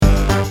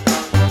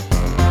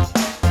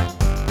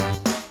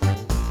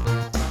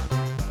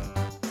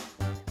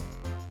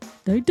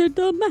They did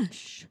the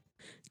mash.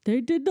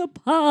 They did the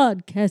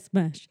podcast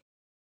mash.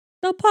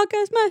 The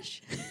podcast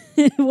mash.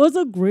 It was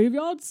a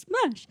graveyard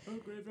smash. Oh,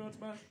 graveyard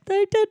smash.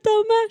 They did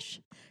the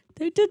mash.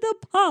 They did the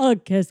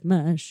podcast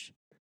mash.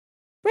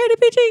 Ready,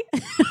 PG?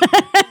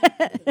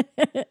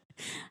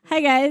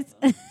 Hi, guys.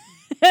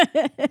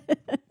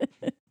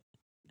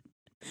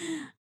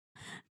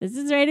 This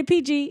is Rated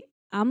PG.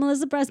 I'm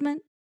Melissa Pressman.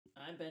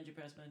 I'm Benji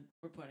Pressman.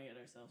 We're pointing at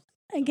ourselves.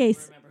 In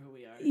case Remember who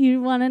we are.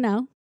 you want to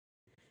know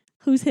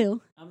who's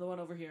who. I'm the one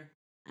over here.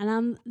 And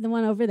I'm the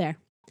one over there.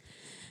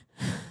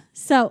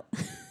 So,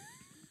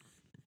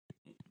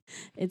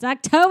 it's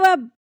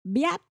October,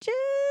 biatches.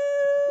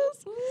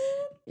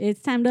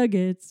 It's time to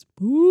get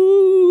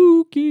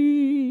spooky.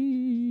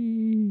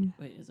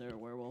 Wait, is there a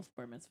werewolf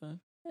bar mitzvah?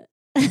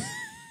 I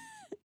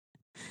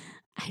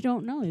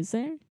don't know. Is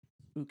there?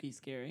 Spooky,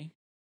 scary.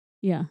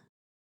 Yeah.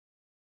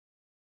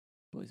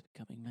 Boys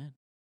becoming men.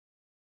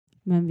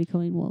 Men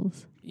becoming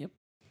wolves. Yep.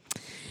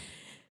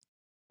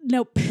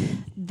 Nope.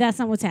 That's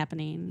not what's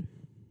happening.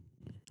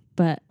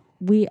 But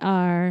we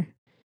are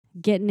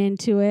getting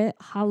into it.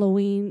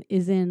 Halloween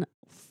is in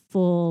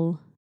full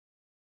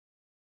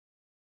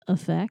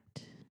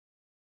effect.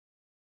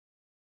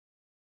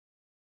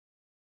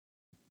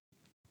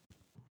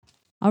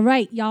 All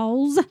right,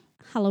 y'alls.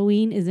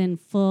 Halloween is in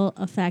full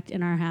effect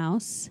in our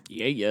house.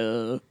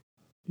 Yeah.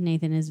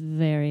 Nathan is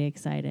very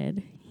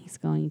excited. He's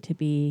going to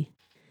be...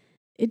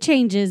 It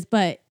changes,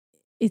 but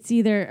it's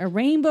either a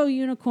rainbow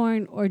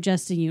unicorn or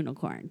just a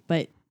unicorn.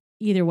 But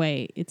either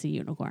way, it's a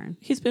unicorn.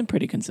 He's been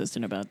pretty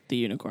consistent about the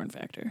unicorn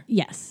factor.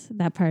 Yes,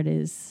 that part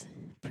is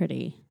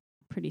pretty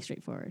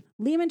straightforward.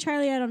 Liam and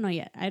Charlie, I don't know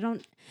yet.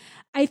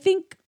 I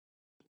think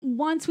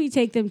once we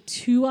take them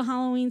to a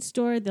Halloween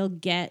store, they'll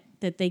get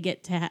that they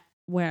get to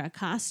wear a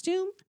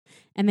costume,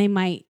 and they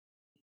might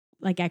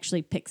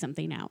actually pick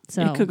something out.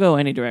 So It could go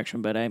any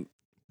direction, but I'm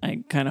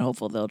kind of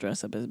hopeful they'll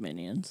dress up as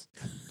minions.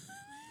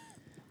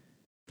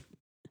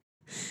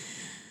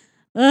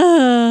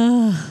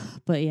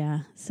 But yeah,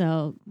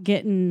 so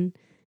getting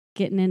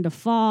into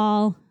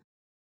fall,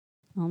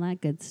 all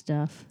that good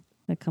stuff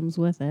that comes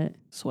with it.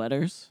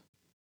 Sweaters.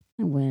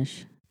 I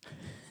wish.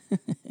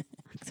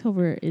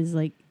 October is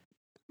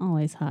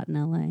always hot in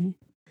LA.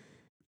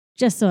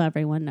 Just so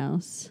everyone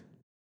knows.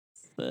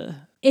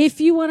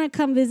 If you want to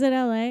come visit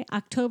LA,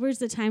 October's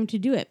the time to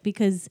do it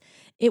because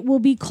it will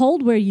be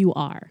cold where you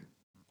are.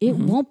 It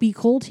won't be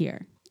cold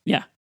here.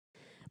 Yeah.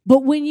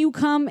 But when you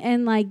come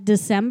in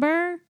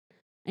December,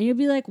 and you'll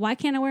be like, why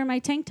can't I wear my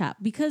tank top?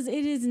 Because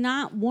it is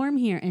not warm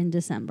here in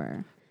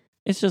December.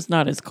 It's just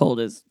not as cold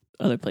as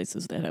other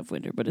places that have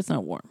winter, but it's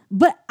not warm.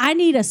 But I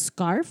need a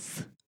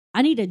scarf.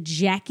 I need a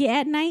jacket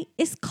at night.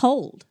 It's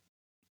cold.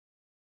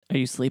 Are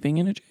you sleeping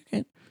in a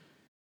jacket?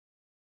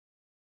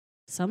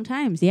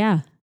 Sometimes,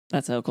 yeah.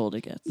 That's how cold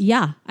it gets.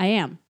 Yeah, I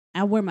am.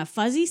 I wear my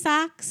fuzzy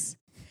socks,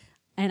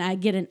 and I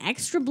get an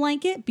extra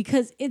blanket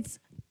because it's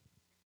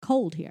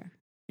cold here.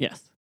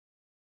 Yes.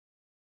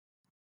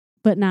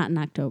 But not in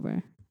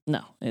October.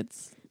 No,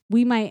 it's...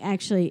 We might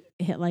actually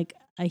hit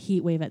a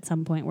heat wave at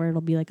some point where it'll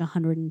be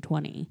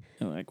 120.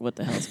 what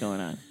the hell's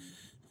going on?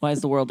 Why is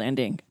the world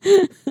ending?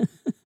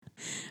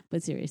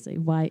 But seriously,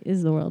 why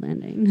is the world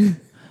ending?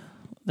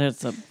 Well,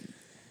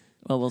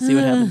 we'll see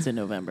what happens in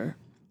November.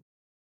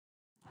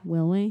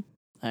 Will we?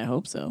 I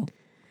hope so.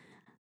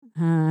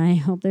 I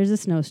hope there's a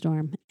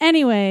snowstorm.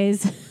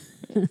 Anyways,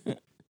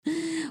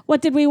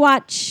 what did we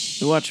watch?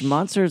 We watched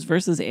Monsters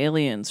vs.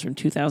 Aliens from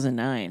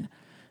 2009.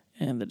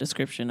 And the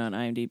description on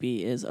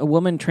IMDb is, a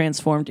woman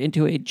transformed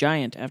into a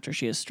giant after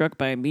she is struck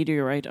by a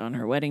meteorite on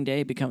her wedding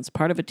day becomes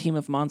part of a team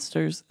of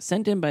monsters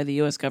sent in by the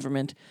U.S.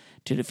 government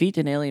to defeat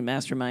an alien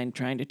mastermind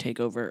trying to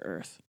take over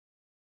Earth.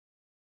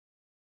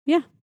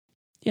 Yeah.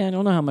 Yeah, I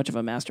don't know how much of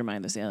a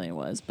mastermind this alien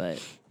was, but...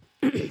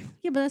 Yeah,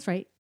 but that's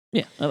right.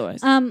 Yeah,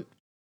 otherwise.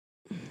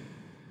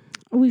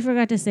 We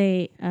forgot to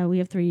say we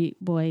have 3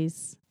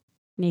 boys.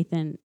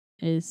 Nathan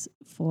is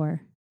 4.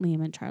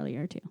 Liam and Charlie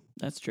are 2.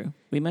 That's true.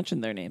 We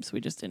mentioned their names.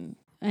 We just didn't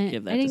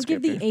give that I didn't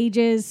give the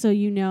ages so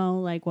you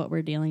know what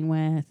we're dealing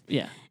with.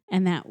 Yeah.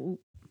 And that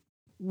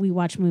we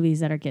watch movies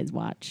that our kids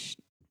watch.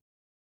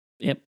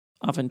 Yep.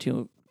 Often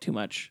too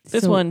much.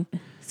 So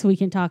we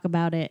can talk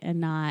about it and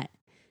not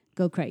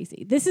go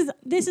crazy. This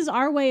is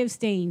our way of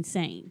staying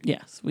sane.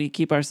 Yes. We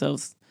keep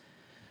ourselves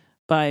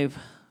by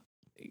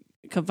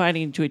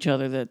confiding to each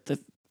other that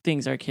the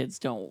things our kids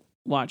don't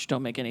watch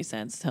don't make any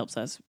sense. Helps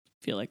us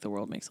feel like the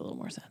world makes a little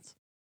more sense.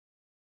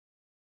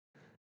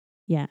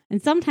 Yeah.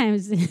 And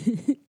sometimes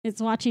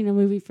it's watching a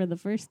movie for the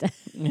first time.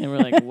 And we're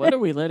like, what are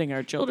we letting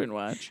our children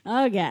watch?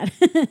 Oh, God.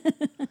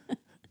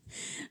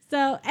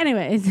 So,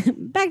 anyways,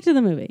 back to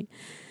the movie.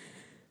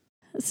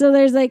 So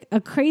there's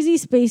a crazy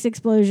space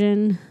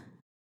explosion.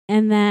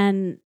 And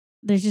then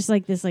there's just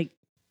this it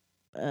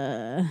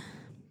is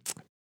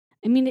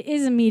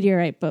a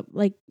meteorite, but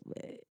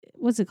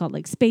what's it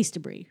called? Space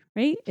debris,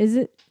 right? Is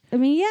it?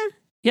 Yeah.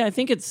 Yeah, I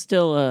think it's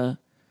still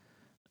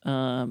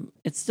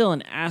It's still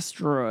an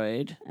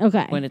asteroid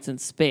Okay. when it's in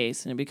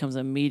space, and it becomes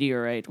a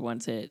meteorite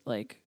once it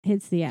like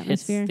hits the hits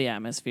atmosphere. the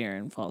atmosphere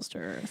and falls to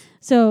Earth.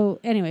 So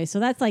anyway, so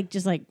that's like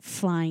just like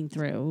flying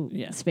through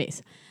Yeah.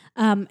 space.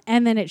 And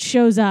then it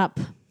shows up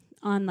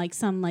on like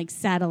some like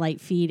satellite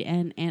feed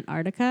in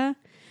Antarctica.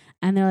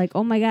 And they're like,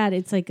 oh my God,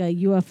 it's like a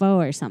UFO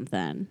or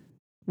something.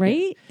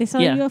 Right? They saw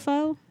Yeah. a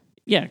UFO?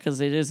 Yeah, because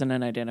it is an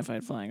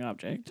unidentified flying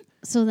object.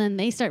 So then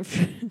they start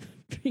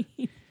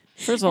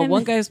First of all, And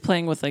one guy's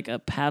playing with like a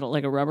paddle,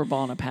 like a rubber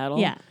ball and a paddle.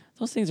 Yeah.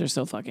 Those things are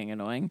so fucking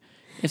annoying.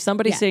 If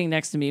somebody Yeah. sitting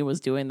next to me was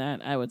doing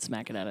that, I would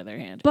smack it out of their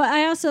hand. But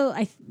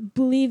I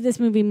believe this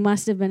movie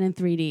must have been in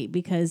 3D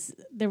because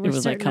there were It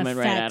was, like, certain coming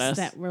effects right at us.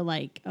 that were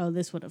like, oh,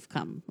 this would have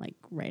come like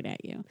right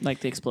at you. Like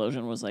the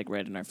explosion was like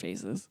right in our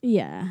faces.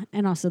 Yeah,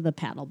 and also the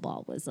paddle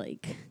ball was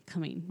like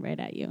coming right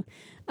at you.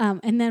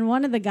 And then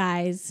one of the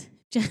guys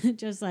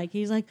just like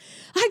he's like,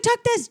 I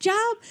took this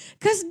job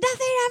because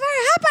nothing ever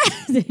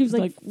happened. He was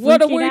like,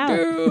 what do freaking we out.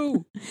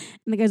 do?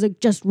 And the guy's like,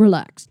 just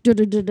relax.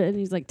 And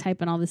he's like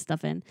typing all this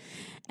stuff in.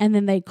 And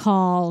then they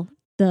call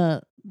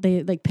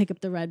they like pick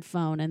up the red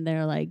phone and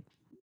they're like,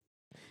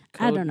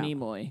 I Code don't know.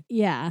 Nimoy.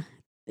 Yeah.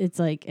 It's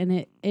like,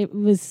 and it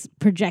was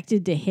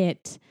projected to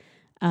hit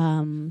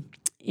in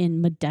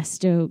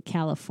Modesto,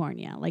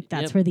 California. Like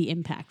that's Yep. where the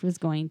impact was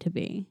going to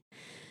be.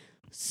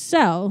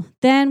 So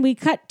then we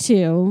cut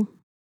to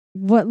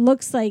what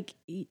looks like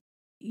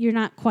you're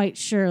not quite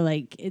sure.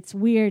 Like it's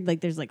weird. Like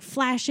there's like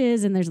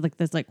flashes and there's like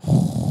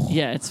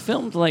Yeah, it's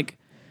filmed like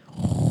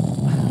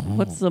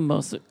what's the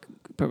most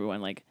appropriate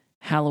one? Like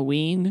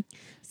Halloween,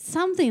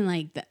 something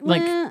like that.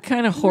 like Well,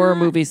 kind of horror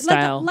not- movie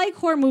style. like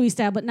horror movie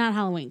style, but not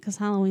Halloween because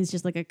Halloween's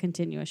just like a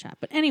continuous shot.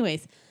 But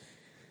anyways,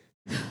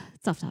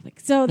 it's off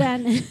topic. So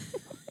then,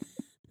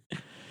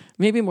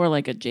 Maybe more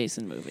like a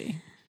Jason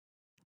movie.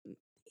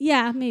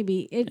 yeah,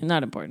 maybe it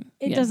Not important.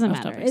 it Yeah, doesn't off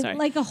matter. topic, It's sorry.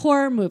 like a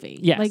horror movie.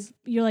 Yes. Like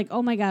you're like,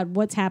 oh my God,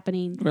 what's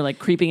happening? We're like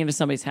creeping into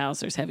somebody's house.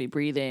 There's heavy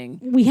breathing.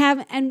 We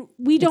have, and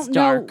we It's don't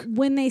know dark.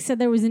 when they said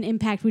there was an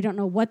impact. We don't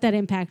know what that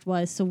impact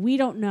was. So we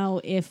don't know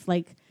if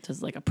like,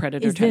 Just like a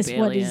predator is type this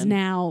alien. what is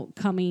now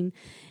coming?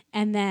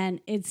 And then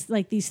it's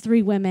like these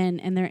three women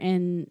and they're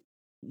in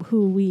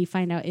who we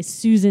find out is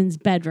Susan's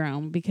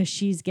bedroom because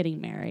she's getting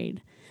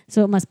married.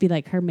 So it must be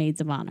like her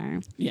maids of honor.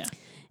 Yeah.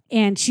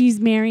 And she's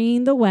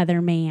marrying the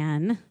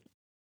weatherman,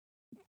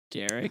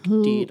 Derek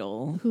Who-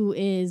 Deedle. who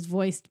is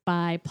voiced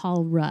by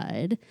Paul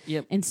Rudd.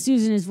 Yep. And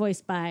Susan is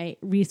voiced by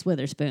Reese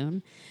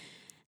Witherspoon.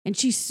 And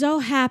she's so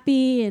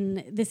happy,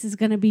 and this is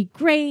going to be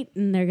great,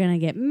 and they're going to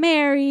get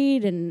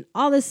married, and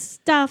all this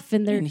stuff.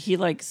 And they're, And he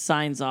like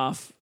signs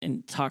off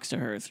and talks to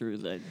her through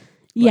the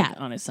yeah.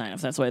 on his sign off.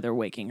 That's why they're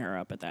waking her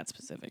up at that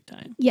specific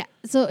time. Yeah.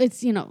 So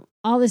it's,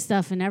 all this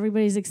stuff, and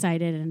everybody's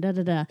excited, and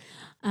da-da-da.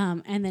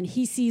 And then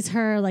he sees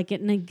her, like,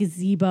 in a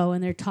gazebo,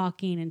 and they're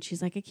talking, and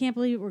she's like, I can't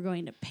believe we're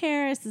going to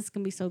Paris. This is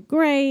going to be so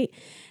great.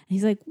 And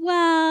he's like,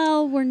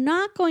 well, we're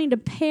not going to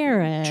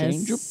Paris.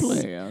 Change your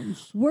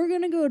plans. We're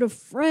going to go to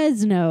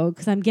Fresno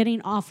because I'm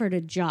getting offered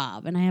a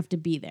job and I have to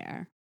be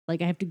there.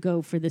 Like I have to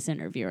go for this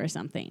interview or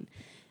something.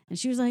 And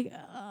she was like,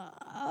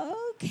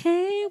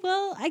 okay,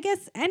 well, I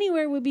guess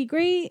anywhere would be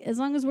great as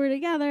long as we're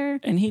together.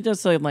 And he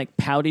does some like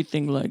pouty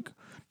thing like,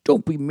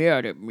 don't be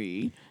mad at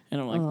me. And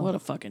I'm like, what a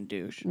fucking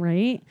douche.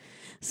 Right.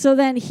 So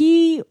then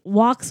he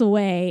walks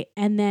away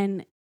and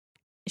then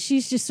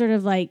she's just sort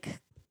of like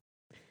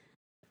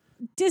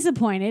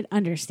disappointed,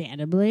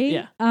 understandably.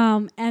 Yeah.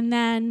 And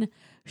then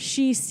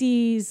she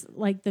sees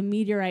like the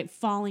meteorite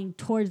falling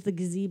towards the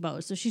gazebo.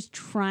 So she's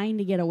trying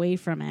to get away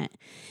from it.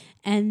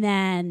 And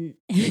then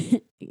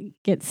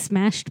gets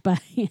smashed by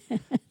it.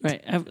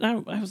 Right.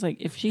 I was like,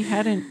 if she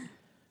hadn't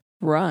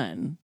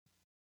run,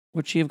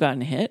 would she have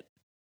gotten hit?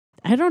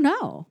 I don't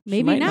know. She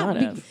Maybe might not.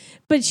 not have.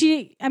 But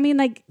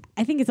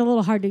I think it's a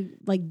little hard to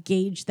like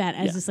gauge that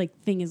as Yeah. this like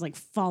thing is like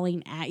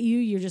falling at you.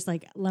 You're just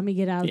like, let me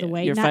get out of the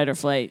way. Your Not, fight or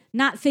flight.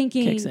 not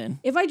thinking kicks in.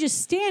 if I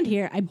just stand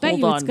here, I bet Hold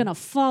you it's on. gonna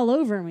fall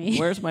over me.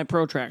 Where's my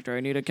protractor?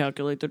 I need to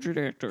calculate the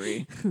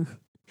trajectory.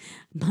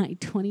 My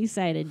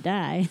 20-sided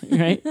die.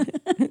 Right?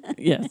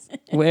 Yes.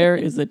 Where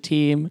is a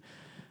team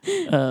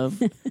of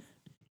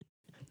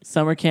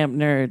summer camp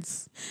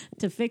nerds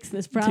to fix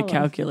this problem. to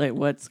calculate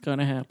what's going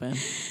to happen?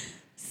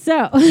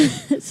 So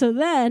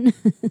then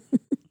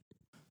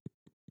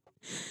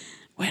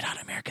Wait on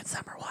American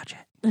Summer. Watch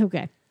it.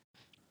 okay.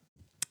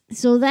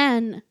 So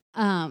then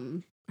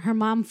her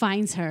mom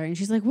finds her and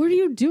she's like, what are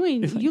you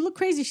doing? You look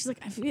crazy. She's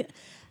like,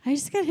 I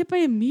just got hit by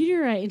a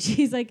meteorite. And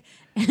she's like,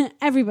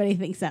 everybody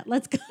thinks that.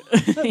 Let's go.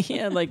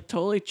 Yeah, like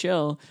totally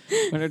chill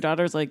when her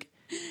daughter's like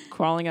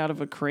crawling out of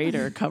a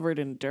crater covered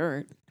in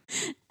dirt.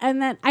 And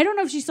then I don't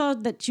know if she saw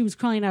that she was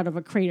crawling out of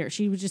a crater.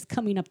 She was just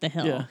coming up the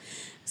hill. Yeah.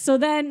 So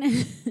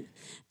then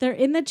they're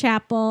in the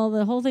chapel.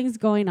 The whole thing's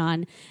going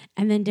on.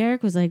 And then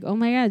Derek was like, oh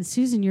my God,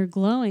 Susan, you're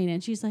glowing.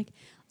 And she's like,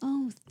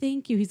 oh,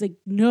 thank you. He's like,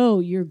 no,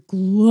 you're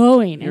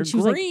glowing. You're and she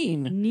was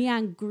green. like,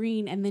 neon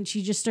green. And then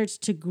she just starts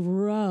to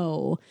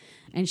grow.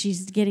 and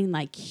she's getting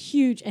like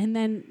huge, and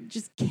then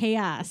just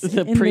chaos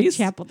The in priest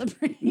the chapel. The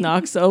priest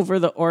knocks over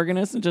the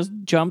organist and just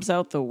jumps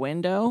out the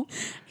window.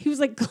 He was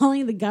like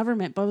calling the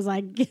government, but was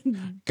like, Give me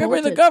the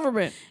bolted.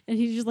 government. And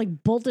he just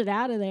like bolted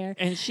out of there.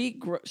 And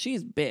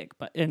she's big,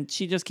 and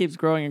she just keeps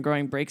growing and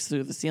growing, breaks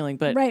through the ceiling.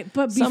 But Right,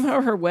 but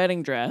somehow her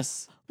wedding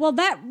dress, well,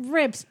 that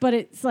rips, but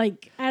it's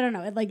like, I don't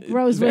know, it like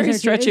grows very with her.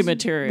 stretchy It's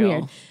material.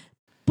 weird.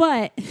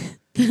 But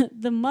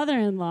the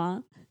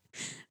mother-in-law,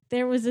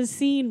 there was a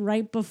scene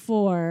right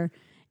before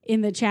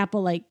in the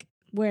chapel, like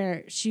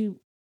where she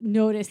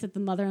noticed that the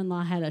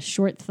mother-in-law had a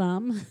short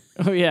thumb.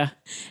 Oh yeah,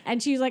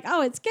 And she's like,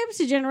 oh, it skips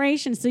a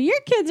generation, so your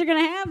kids are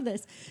going to have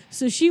this.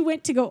 So she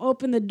went to go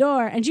open the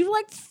door, and she was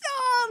like,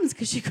 thumbs,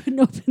 because she couldn't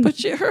open but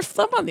her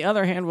thumb on the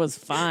other hand was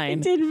It fine.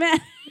 didn't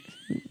matter.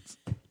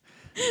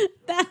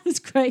 That was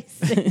crazy.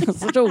 It's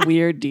such a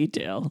weird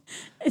detail.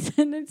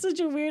 And it's such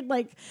a weird,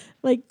 like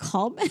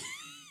callback.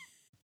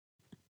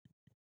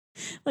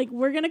 Like,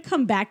 we're going to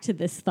come back to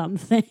this thumb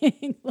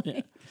thing. Like,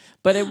 Yeah.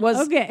 But it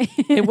was okay.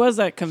 it was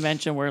that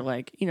convention where,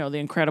 like, you know, the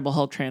Incredible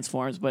Hulk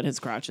transforms, but his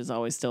crotch is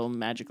always still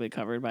magically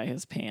covered by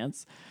his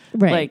pants.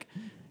 Right. Like,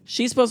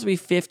 she's supposed to be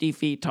 50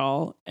 feet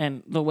tall,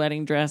 and the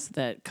wedding dress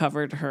that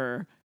covered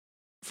her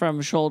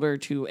from shoulder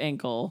to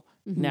ankle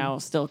now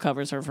still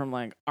covers her from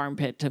like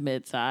armpit to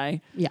mid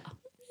thigh. Yeah.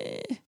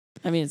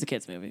 I mean, it's a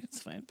kid's movie;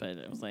 it's fine. But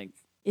it was like,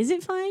 Is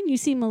it fine? You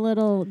seem a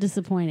little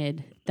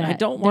disappointed that I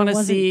don't there want to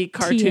wasn't see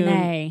cartoon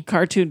TNA.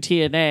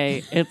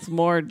 TNA. It's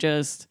more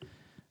just,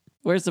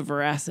 where's the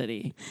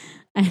veracity?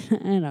 I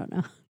don't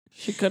know.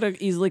 She could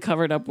have easily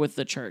covered up with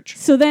the church.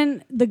 So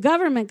then the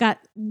government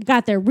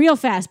got there real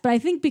fast, but I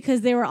think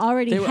because they were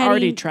already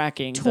heading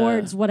tracking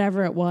towards the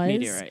whatever it was.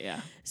 meteorite. Yeah.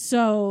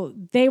 So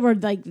they were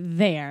like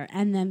there,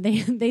 and then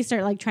they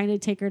start like trying to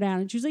take her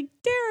down, and she was like,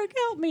 "Derek,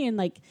 help me!" And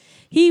like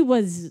he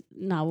was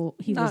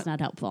not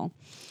helpful.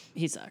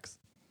 He sucks.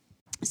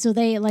 So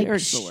they like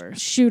Derek's the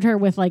worst. shoot her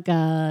with like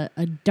a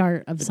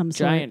dart of some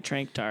Giant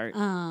trank dart.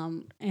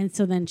 sort. And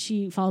so then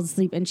she falls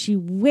asleep, and she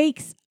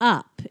wakes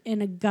up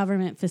in a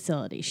government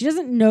facility. She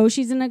doesn't know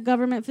she's in a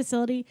government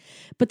facility,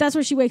 but that's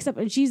where she wakes up,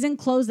 and she's in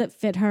clothes that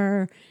fit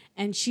her,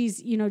 and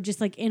she's, you know,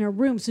 just like in a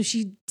room. So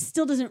she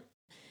still doesn't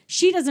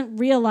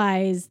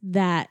realize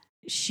that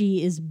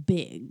she is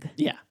big.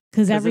 Yeah.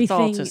 Because it's all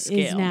everything to is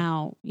scale.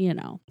 now, you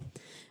know.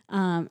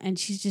 And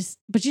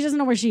but she doesn't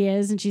know where she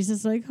is, and she's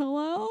just like,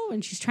 hello,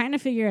 and she's trying to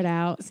figure it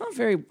out. It's not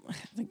very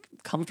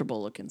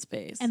comfortable looking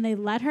space. And they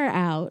let her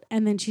out,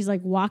 and then she's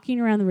like walking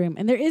around the room,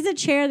 and there is a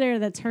chair there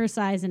that's her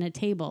size and a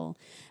table,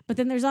 but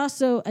then there's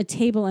also a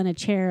table and a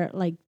chair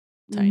like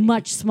Tiny.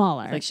 much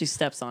smaller. like she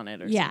steps on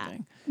it or Yeah.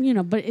 something. You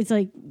know, but it's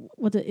like,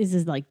 is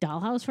this like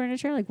dollhouse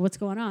furniture? Like, what's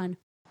going on?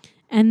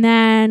 And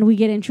then we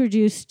get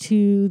introduced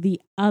to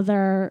the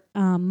other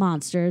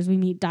monsters. We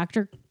meet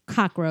Dr.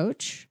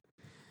 Cockroach.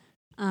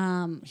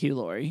 Hugh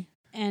Laurie.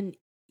 And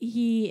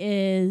he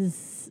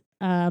is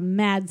a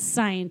mad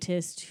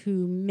scientist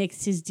who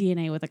mixed his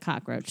DNA with a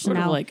cockroach. Sort so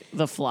of now like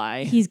the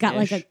Fly. he's got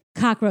like a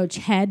cockroach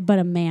head, but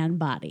a man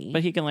body.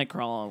 But he can like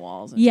crawl on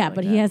walls. And yeah, shit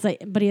but like he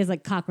that. has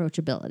like cockroach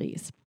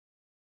abilities.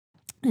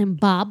 And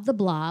Bob the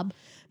Blob,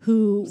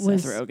 who Seth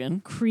was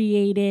Rogen.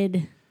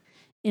 created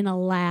in a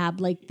lab,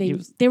 like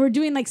they were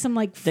doing like some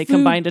like They food,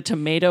 combined a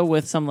tomato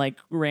with some like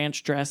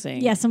ranch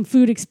dressing. yeah, some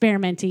food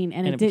experimenting,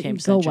 and it became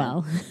didn't go sentient.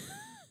 well.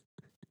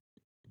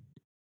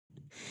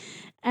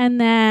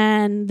 And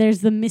then there's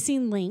the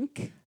missing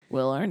link.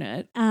 Will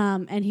Arnett.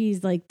 And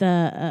he's like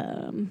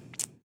the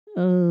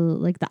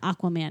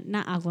Aquaman,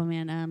 not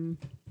Aquaman,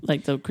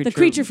 Like the creature. the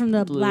creature from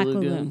the Blue Black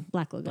Lagoon.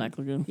 Black Lagoon. Black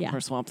Lagoon. Yeah.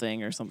 Or Swamp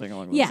Thing or something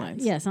along those Yeah,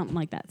 lines. yeah, something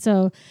like that.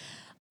 So,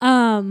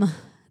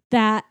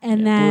 that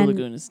and then Blue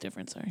Lagoon is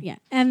different, sorry. yeah,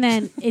 and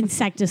then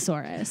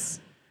Insectosaurus.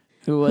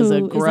 Who was Who a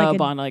is like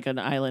grub a- on like an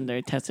island.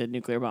 They tested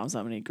nuclear bombs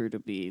on, and he grew to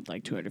be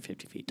like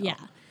 250 feet tall. Yeah,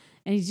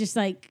 and he's just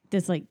like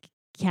this like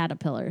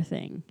caterpillar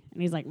thing,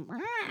 and he's like,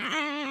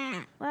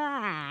 Yeah,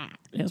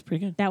 it's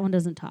pretty good. that one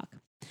doesn't talk.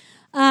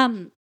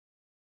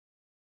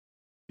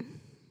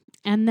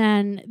 And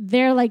then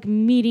they're like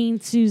meeting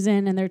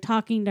Susan, and they're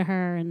talking to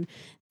her, and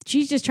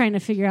she's just trying to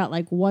figure out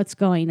like what's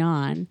going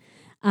on.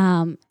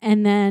 And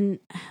then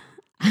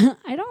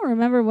I don't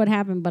remember what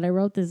happened, but I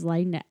wrote this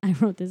line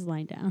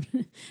down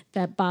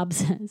that Bob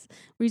says,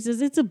 where he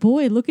says, "It's a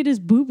boy. Look at his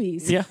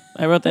boobies." Yeah,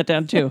 I wrote that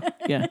down too.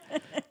 Yeah.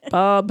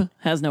 Bob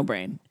has no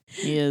brain.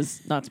 He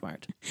is not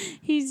smart.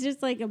 He's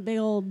just like a big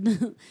old.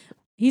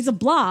 He's a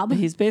blob.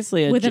 He's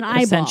basically With an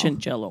eyeball. sentient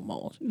Jello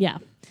mold. Yeah,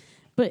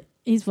 but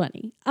he's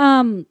funny.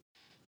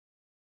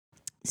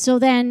 So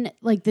then,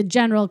 like, the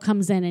general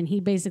comes in and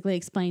he basically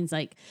explains,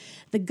 like,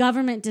 the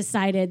government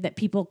decided that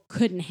people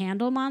couldn't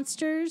handle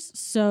monsters,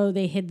 so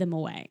they hid them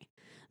away.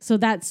 So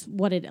that's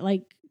what it,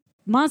 like,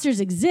 monsters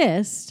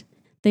exist,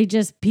 they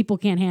just, people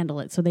can't handle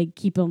it, so they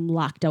keep them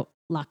locked up.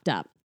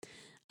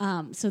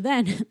 So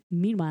then,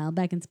 meanwhile,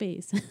 back in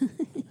space,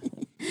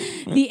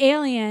 the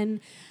alien,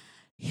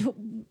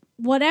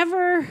 what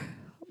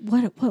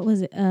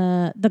was it?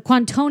 The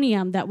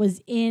quantonium that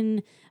was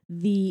in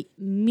the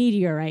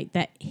meteorite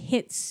that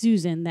hit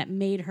Susan that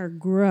made her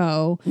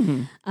grow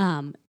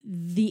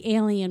the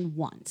alien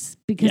once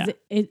because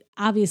it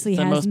obviously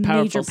the has most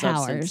powerful major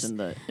powers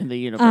substance in the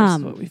universe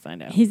is what we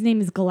find out. His name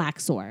is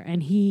Galaxor,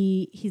 and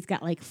he's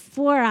got like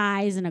 4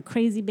 eyes and a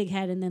crazy big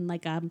head and then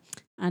like an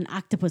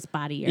octopus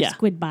body or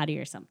squid body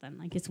or something.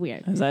 Like it's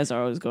weird. His eyes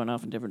are always going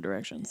off in different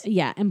directions.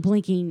 Yeah, and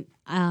blinking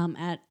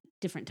at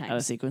different times. Out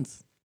of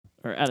sequence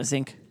or out of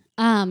sync.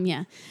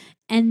 Yeah.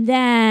 And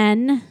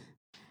then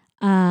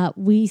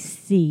we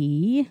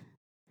see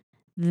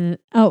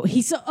so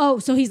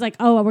he's like,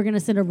 oh, we're gonna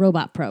send a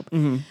robot probe.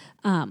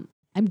 I'm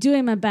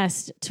doing my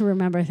best to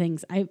remember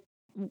things.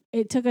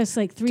 It took us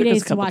like 3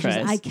 days to watch this.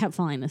 I kept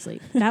falling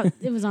asleep.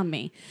 It was on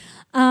me.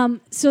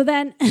 So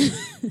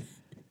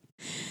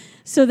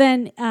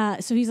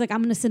he's like,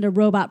 I'm gonna send a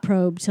robot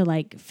probe to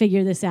like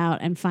figure this out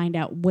and find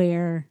out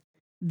where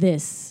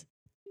this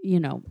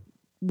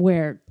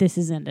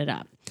has ended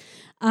up.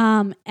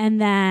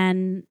 And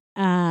then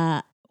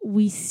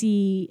we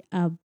see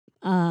a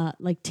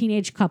like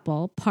teenage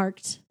couple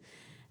parked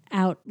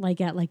out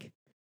like at like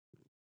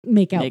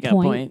makeout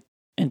point.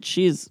 And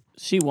she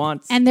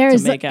wants and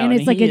there's to make out, and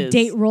it's like a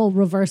date role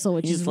reversal,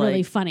 which is really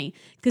like, funny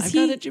because I've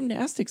got a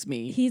gymnastics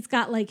meet. He's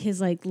got like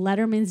his like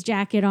Letterman's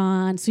jacket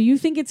on, so you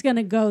think it's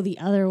gonna go the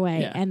other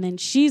way, and then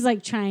she's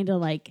like trying to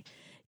like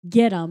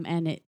get him,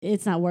 and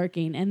it's not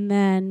working. And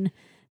then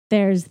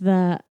there's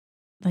the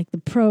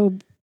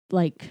probe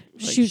like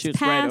shoots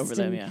past right over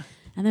them,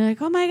 and they're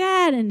like, oh my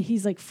God, and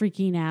he's like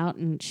freaking out,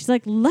 and she's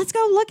like, let's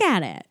go look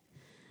at it.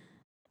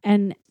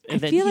 And I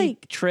feel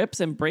like trips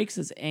and breaks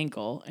his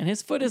ankle, and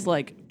his foot is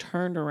like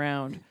turned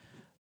around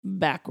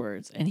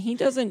backwards, and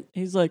he's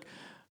like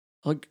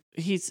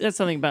he said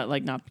something about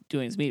like not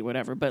doing his meet,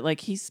 whatever, but like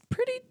he's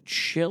pretty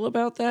chill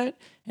about that.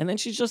 And then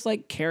she's just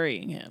like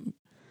carrying him.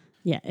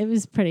 Yeah, it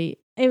was funny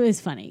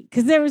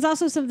because there was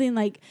also something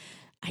like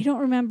I can't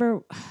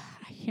remember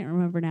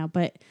now,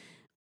 but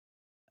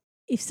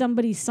if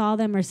somebody saw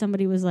them or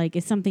somebody was like,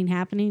 is something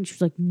happening? She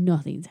was like,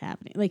 nothing's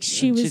happening. Like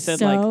she said,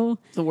 so like,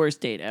 the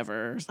worst date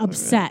ever.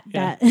 Upset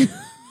that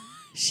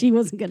she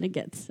wasn't going to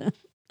get some.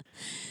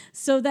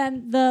 So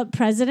then the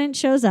president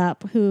shows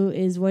up, who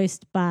is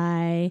voiced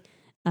by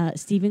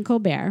Stephen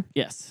Colbert.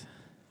 Yes.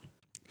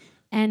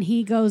 And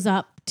he goes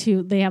up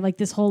they have like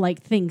this whole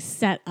like thing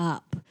set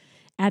up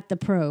at the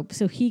probe.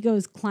 So he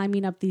goes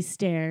climbing up these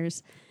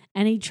stairs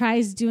and he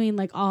tries doing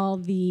like all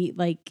the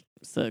like,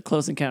 it's the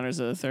Close Encounters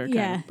of the Third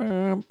Kind.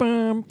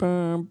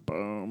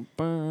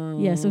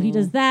 Yeah, so he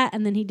does that,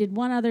 and then he did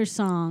one other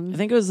song. I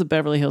think it was the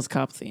Beverly Hills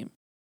Cop theme.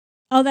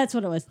 Oh, that's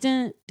what it was.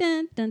 Dun,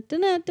 dun, dun,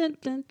 dun, dun, dun,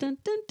 dun, dun,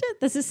 dun.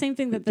 That's the same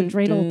thing that the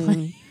dreidel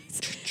plays.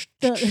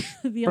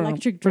 the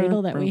electric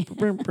dreidel that we...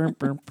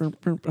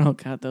 Oh,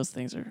 God, those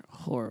things are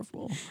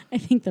horrible. I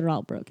think they're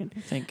all broken.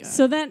 Thank God.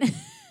 So then...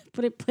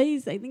 But it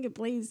plays... I think it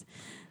plays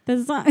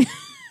the song...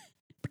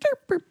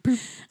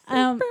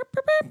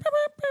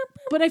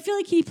 but I feel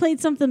like he played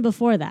something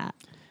before that.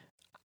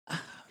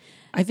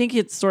 I think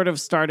it sort of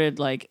started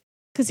like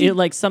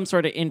like some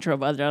sort of intro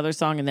of other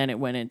song, and then it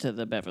went into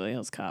the Beverly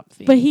Hills Cop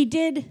theme. But he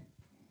did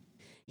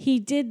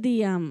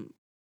the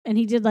and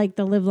he did like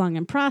the Live Long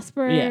and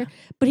Prosper. Yeah.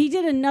 But he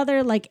did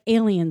another like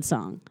alien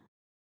song.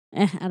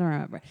 I don't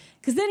remember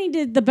because then he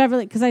did the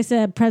Beverly because I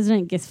said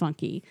President Gets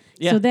Funky.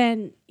 Yeah. So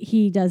then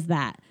he does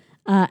that,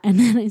 and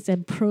then I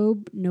said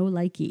Probe No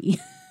Likey.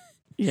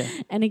 Yeah.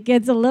 And it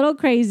gets a little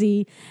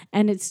crazy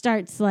and it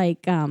starts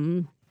like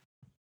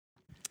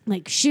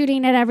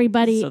shooting at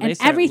everybody, so and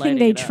everything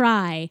they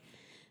try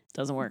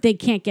doesn't work. They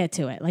can't get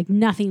to it. Like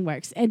nothing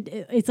works. And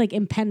it's like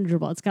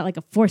impenetrable. It's got like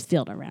a force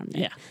field around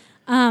it.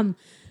 Yeah.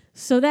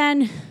 So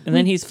then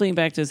then he's fleeing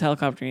back to his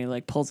helicopter and he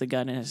like pulls a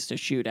gun and has to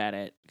shoot at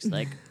it. He's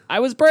like,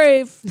 I was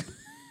brave.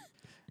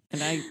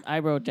 And I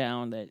wrote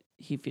down that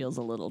he feels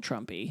a little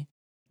Trumpy.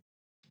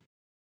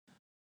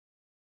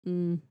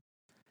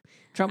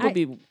 Trump would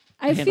be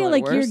I feel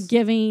like you're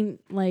giving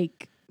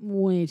like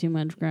way too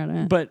much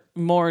credit. But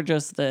more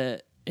just the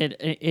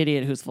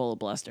idiot who's full of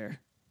bluster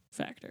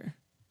factor.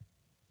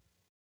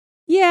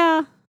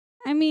 Yeah.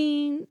 I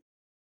mean,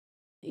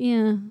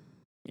 yeah.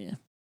 Yeah.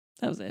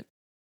 That was it.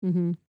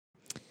 Mm-hmm.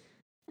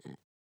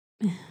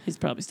 He's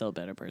probably still a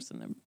better person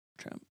than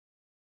Trump.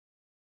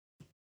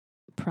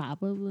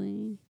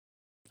 Probably.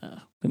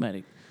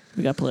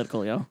 We got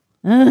political, yo.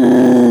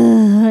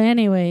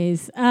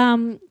 Anyways,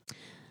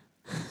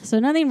 so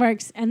nothing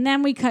works, and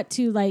then we cut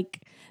to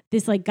like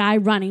this like guy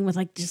running with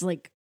like just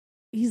like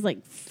he's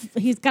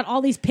got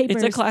all these papers.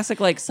 It's a classic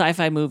like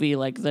sci-fi movie,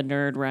 like the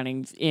nerd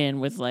running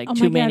in with like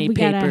too many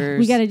papers.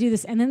 We gotta do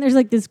this, and then there's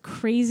like this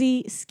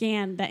crazy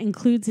scan that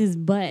includes his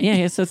butt.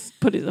 Yeah, so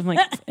put it. I'm like,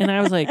 and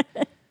I was like,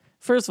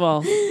 first of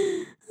all,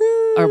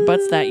 are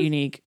butts that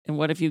unique? And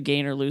what if you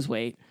gain or lose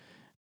weight?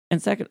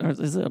 And second, or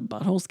is it a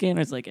butthole scan,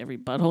 or is like every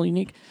butthole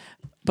unique?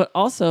 But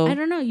also, I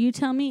don't know. You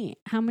tell me.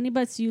 How many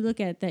butts do you look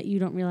at that you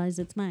don't realize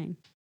it's mine?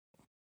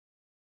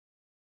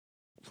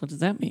 What does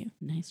that mean?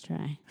 Nice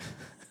try.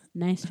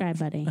 Nice try,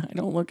 buddy. I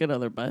don't look at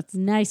other butts.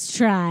 Nice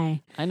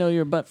try. I know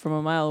your butt from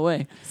a mile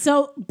away.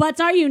 So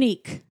butts are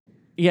unique.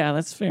 Yeah,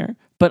 that's fair.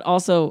 But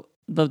also,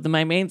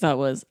 my main thought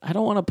was, I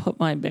don't want to put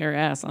my bare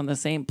ass on the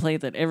same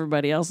plate that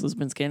everybody else has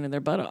been scanning their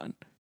butt on.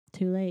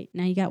 Too late.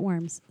 Now you got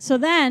worms. So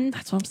then,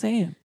 That's what I'm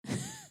saying.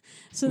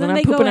 so When then I'm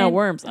they pooping go out in.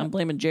 worms, I'm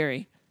blaming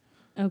Jerry.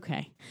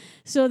 Okay.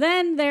 So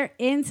then they're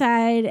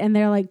inside and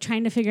they're like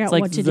trying to figure It's out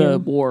like what to the do.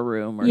 war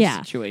room or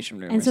Yeah. situation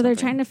room. And so they're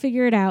trying to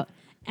figure it out.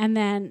 And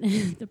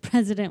then the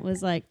president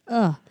was like,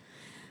 ugh,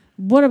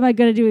 what am I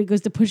going to do? He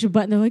goes to push a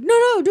button. They're like,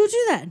 no, don't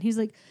do that. And he's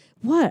like,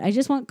 what? I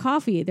just want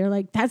coffee. They're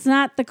like, that's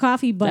not the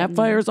coffee button. That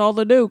fires all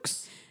the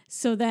nukes.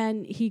 So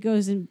then he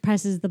goes and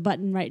presses the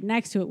button right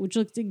next to it, which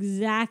looks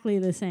exactly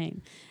the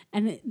same.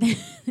 And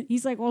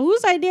he's like, well,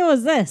 whose idea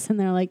was this? And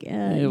they're like,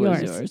 It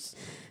yours. was yours.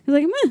 He's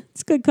like, meh,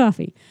 it's good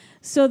coffee.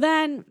 So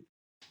then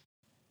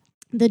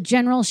the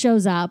general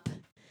shows up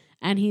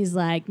and he's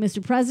like,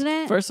 Mr.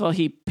 President. First of all,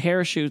 he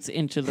parachutes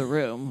into the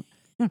room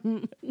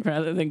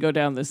rather than go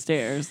down the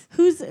stairs.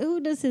 Who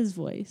does his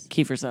voice?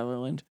 Kiefer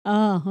Sutherland.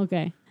 Oh,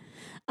 okay.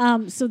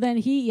 So then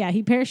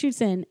he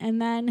parachutes in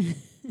and then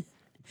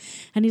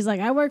and he's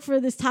like, I work for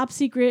this top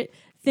secret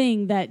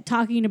thing that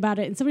talking about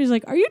it. And somebody's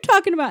like, are you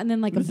talking about? And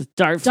then like a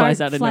dart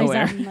flies out of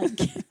nowhere. and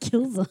like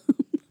kills him.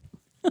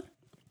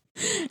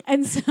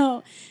 And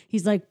so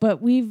he's like,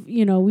 but we've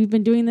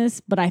been doing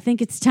this, but I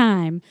think it's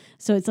time.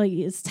 So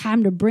it's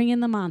time to bring in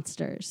the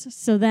monsters.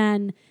 So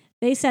then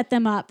they set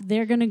them up.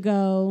 They're going to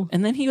go.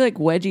 And then he like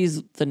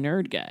wedgies the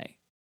nerd guy.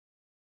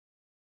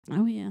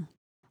 Oh, yeah.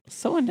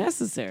 So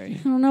unnecessary.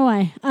 I don't know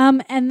why.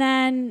 And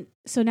then,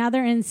 so now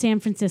they're in San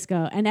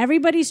Francisco and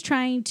everybody's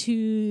trying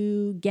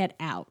to get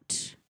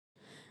out.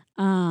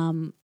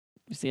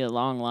 We see a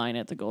long line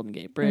at the Golden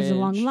Gate Bridge. There's a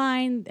long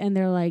line and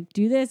they're like,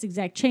 do this,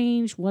 exact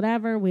change,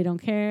 whatever. We don't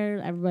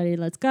care. Everybody,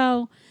 let's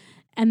go.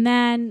 And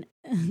then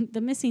the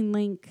missing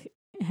Link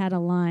had a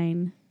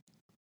line.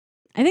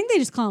 I think they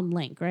just call him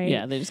Link, right?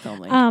 Yeah, they just call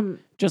him Link.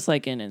 Just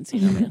like in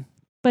Encino Man.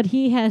 But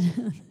he had,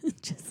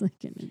 just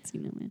like in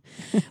Encino Man.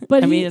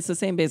 But I mean, it's the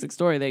same basic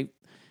story.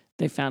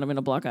 They found him in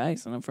a block of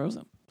ice and unfroze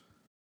him.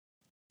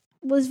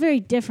 Was very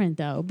different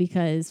though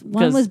because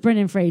one was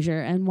Brendan Fraser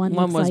and one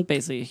was like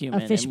basically a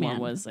human fish and man. one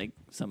was like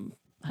some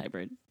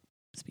hybrid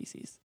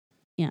species.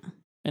 Yeah.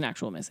 An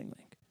actual missing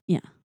link. Yeah.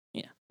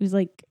 Yeah. It was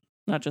like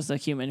not just a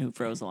human who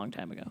froze a long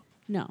time ago.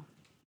 No.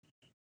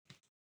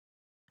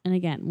 And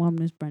again, one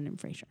was Brendan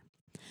Fraser.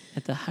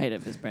 At the height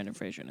of his Brendan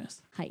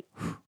Fraser-ness. Height.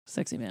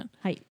 Sexy man.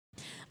 Height.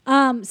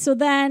 So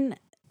then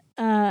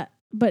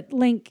but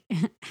Link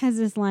has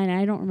this line,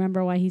 I don't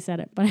remember why he said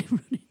it, but I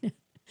wrote it down,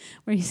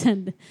 where he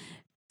said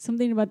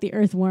something about the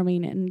earth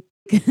warming and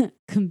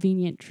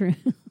convenient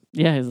truth.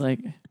 Yeah, he's like,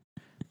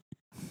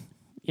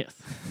 yes.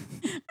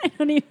 I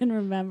don't even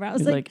remember. I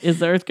was He's like, is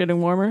the earth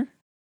getting warmer?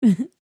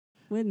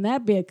 Wouldn't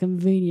that be a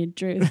convenient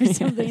truth or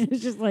something?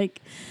 It's just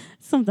like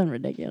something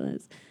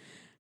ridiculous.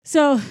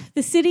 So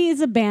the city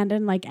is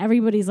abandoned. Like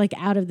everybody's like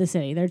out of the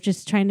city. They're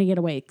just trying to get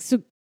away.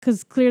 So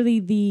because clearly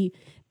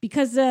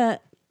because the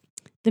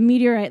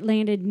meteorite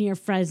landed near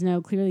Fresno,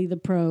 clearly the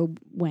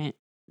probe went.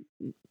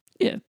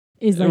 Yeah.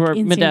 Is like or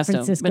in Modesto. San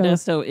Francisco.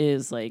 Modesto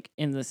is like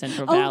in the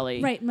Central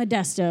Valley. Right,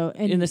 Modesto.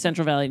 And in the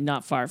Central Valley,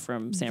 not far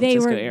from San they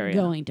Francisco were area.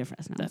 going to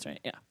Fresno. That's right,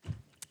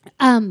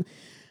 yeah.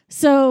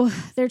 So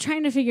they're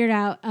trying to figure it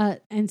out.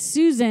 And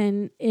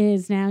Susan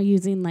is now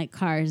using like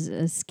cars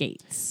as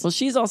skates. Well,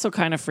 she's also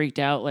kind of freaked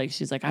out. Like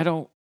she's like,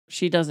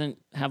 she doesn't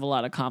have a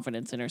lot of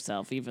confidence in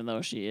herself, even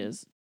though she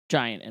is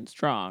giant and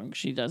strong.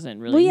 She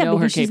doesn't really know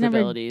her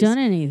capabilities. She's never done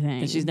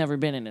anything. And she's never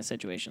been in a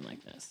situation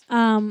like this.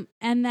 And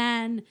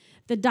then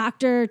the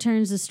doctor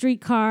turns the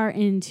streetcar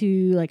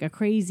into like a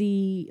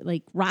crazy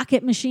like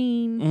rocket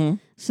machine. Mm-hmm.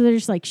 So they're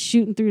just like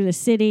shooting through the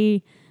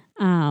city.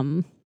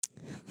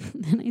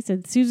 Then I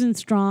said, Susan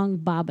strong,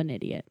 Bob an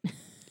idiot.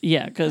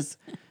 Yeah, because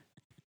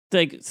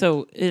like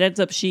so it ends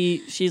up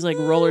she's like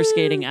roller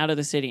skating out of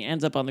the city,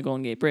 ends up on the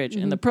Golden Gate Bridge,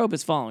 and the probe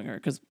is following her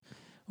because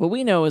what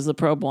we know is the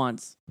probe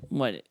wants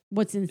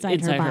what's inside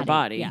her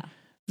body. Yeah.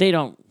 They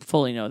don't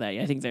fully know that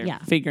yet. I think they're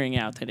figuring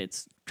out that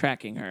it's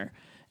tracking her,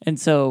 and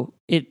so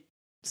it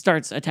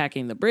starts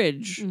attacking the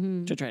bridge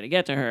to try to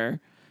get to her,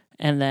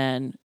 and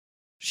then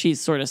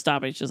she's sort of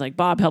stopping. She's like,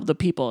 Bob, help the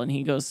people. And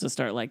he goes to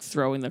start like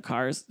throwing the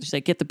cars. She's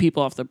like, get the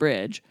people off the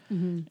bridge.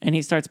 And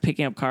he starts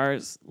picking up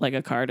cars, like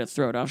a car to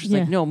throw it off. She's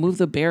like, no, move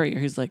the barrier.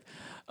 He's like,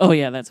 oh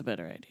yeah, that's a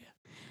better idea.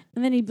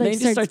 And then he like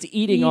just starts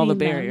eating all the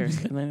them.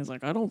 barriers. And then he's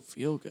like, I don't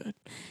feel good.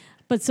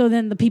 But so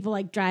then the people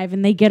like drive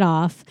and they get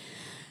off.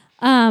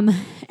 And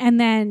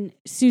then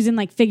Susan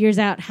like figures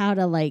out how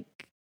to like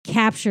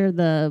capture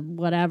the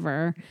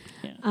whatever.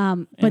 Yeah.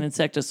 But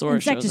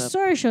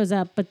Insectosaurus shows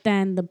up, but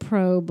then the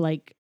probe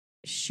like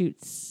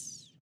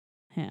shoots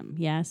him.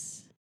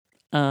 Yes.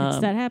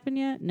 Has that happened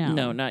yet?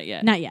 No, not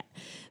yet. Not yet.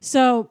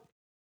 So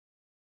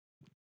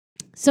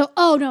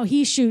oh no,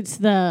 he shoots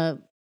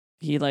the.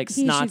 He like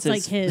he snots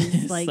shoots,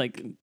 his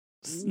like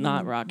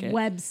snot rocket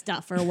web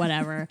stuff or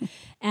whatever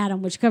at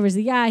him, which covers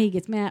the eye. He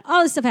gets mad.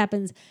 All this stuff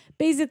happens.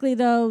 Basically,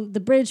 though,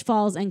 the bridge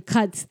falls and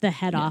cuts the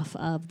head off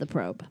of the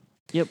probe.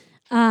 Yep.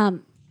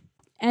 And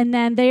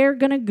then they are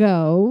gonna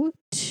go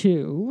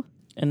to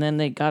And then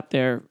they got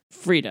their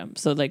freedom.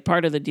 So like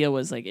part of the deal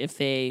was like if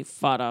they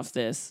fought off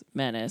this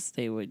menace,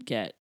 they would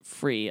get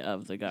free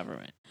of the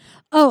government.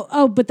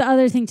 But the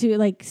other thing too,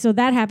 like, so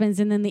that happens,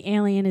 and then the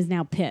alien is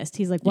now pissed.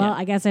 He's like, well, Yeah.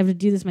 I guess I have to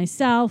do this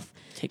myself.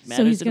 Take So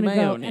matters he's into going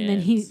to my go, own and then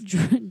he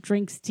hands.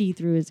 drinks tea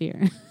through his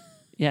ear.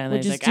 Yeah, and then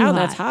which he's is like, too ow,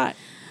 that's hot.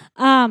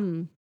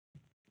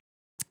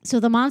 So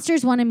the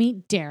monsters want to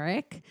meet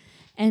Derek,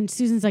 and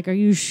Susan's like, are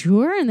you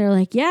sure? And they're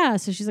like, yeah.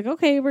 So she's like,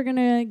 okay, we're going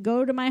to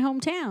go to my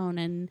hometown,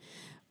 and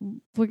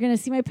we're going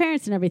to see my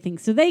parents and everything.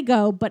 So they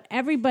go, but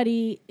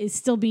everybody is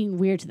still being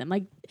weird to them.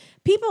 Like,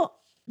 people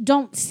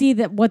don't see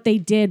that what they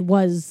did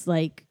was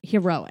like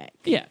heroic.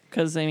 Yeah,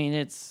 because I mean,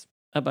 it's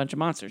a bunch of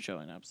monsters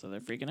showing up, so they're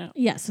freaking out.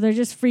 Yeah, so they're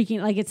just freaking.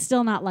 Like, it's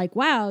still not like,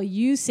 wow,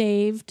 you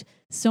saved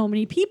so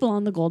many people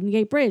on the Golden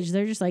Gate Bridge.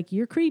 They're just like,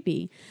 you're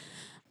creepy.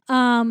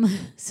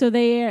 So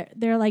they're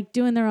like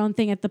doing their own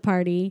thing at the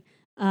party.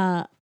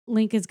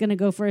 Link is gonna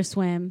go for a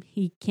swim.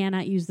 He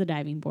cannot use the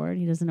diving board.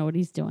 He doesn't know what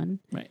he's doing.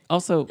 Right.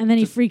 Also, And then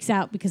he freaks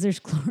out because there's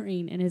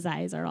chlorine and his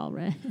eyes are all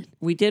red.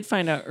 we did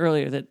find out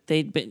earlier that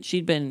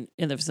she'd been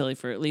in the facility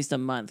for at least a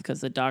month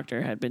because the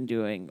doctor had been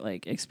doing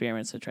like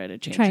experiments to try to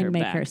change Try her and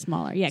make back. her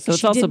smaller. Yeah, So because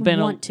it's she also didn't been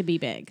want to be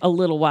big. a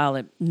little while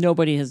that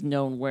nobody has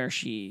known where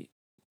she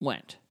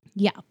went.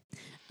 Yeah.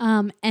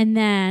 And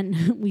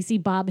then we see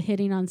Bob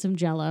hitting on some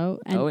Jello.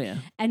 And, Oh yeah.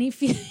 And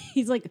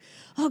he's like,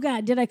 oh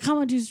God, did I come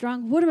on too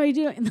strong? What am I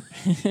doing?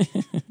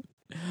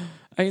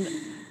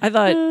 I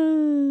thought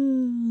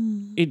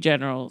in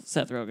general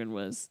Seth Rogen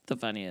was the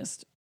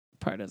funniest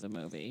part of the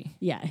movie.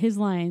 Yeah, his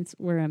lines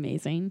were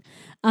amazing.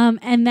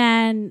 And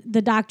then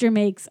the doctor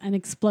makes an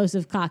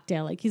explosive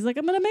cocktail. Like, he's like,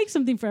 I'm gonna make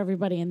something for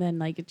everybody, and then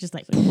like it just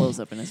like It blows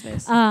up in his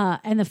face.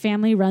 and the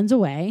family runs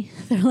away.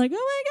 They're like, oh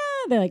my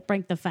God. They like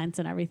break the fence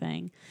and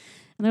everything.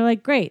 And they're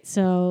like, great.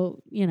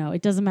 So,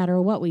 it doesn't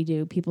matter what we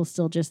do. People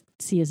still just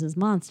see us as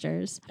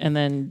monsters. And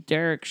then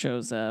Derek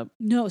shows up.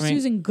 No, Right.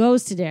 Susan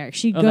goes to Derek.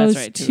 She Oh, goes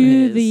that's right, to to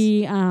his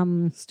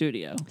the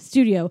Studio.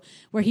 studio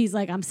where he's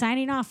like, I'm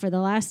signing off for the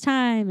last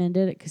time, and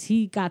did it because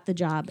he got the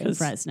job in 'Cause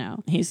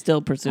Fresno. He's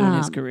still pursuing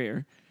his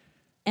career.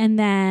 And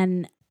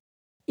then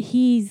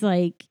he's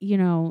like,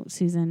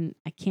 Susan,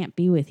 I can't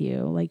be with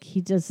you. Like,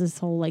 he does this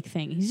whole like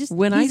thing. He's I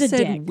a said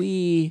dick.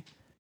 we,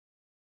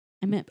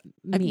 I meant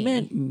me. I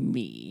meant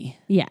me.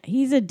 Yeah,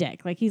 he's a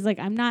dick. Like, he's like,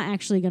 I'm not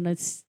actually going to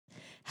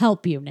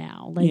help you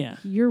now. Like, Yeah.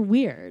 you're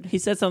weird. He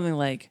said something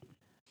like,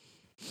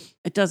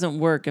 it doesn't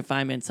work if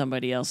I'm in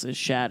somebody else's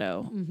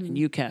shadow and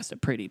you cast a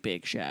pretty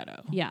big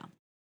shadow. Yeah.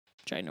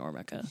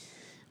 Ginormica.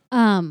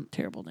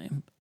 Terrible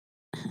name.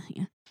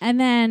 Yeah. And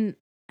then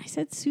I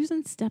said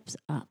Susan steps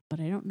up,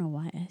 but I don't know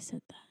why I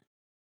said that.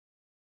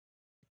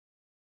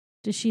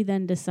 Does she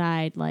then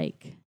decide,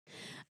 like,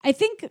 I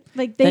think,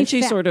 like, Then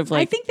she sort of,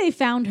 like- I think they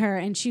found her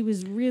and she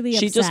was really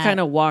She upset. just kind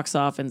of walks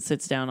off and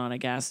sits down on a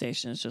gas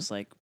station. It's just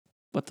like,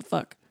 what the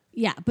fuck?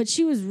 Yeah, but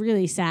she was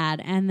really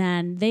sad. And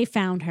then they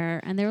found her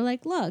and they were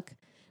like, look,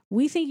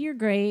 we think you're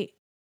great.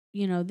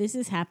 This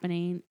is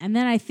happening. And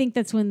then I think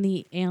that's when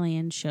the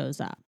alien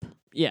shows up,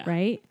 Yeah.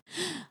 right?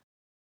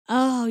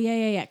 Oh,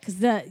 yeah. Because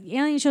the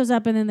alien shows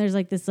up and then there's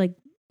like this like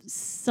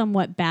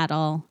somewhat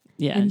battle.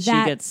 Yeah. And And she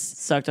gets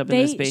sucked up in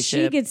the She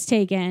spaceship. gets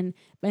taken.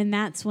 And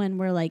that's when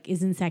we're like,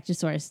 is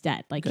Insectosaurus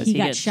dead? Like, 'Cause he he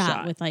got gets shot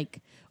shot. with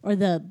like, or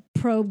the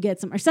probe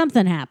gets him or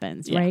something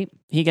happens, Yeah. right?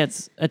 He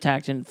gets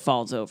attacked and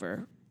falls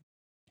over.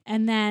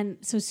 And then,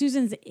 so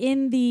Susan's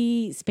in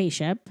the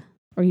spaceship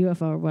or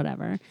UFO or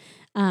whatever.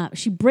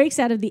 She breaks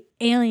out of the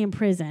alien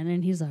prison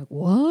and he's like,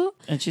 what?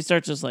 And she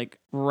starts just like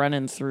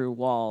running through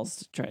walls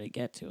to try to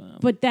get to him.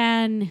 But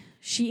then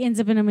she ends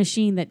up in a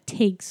machine that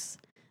takes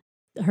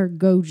her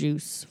go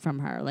juice from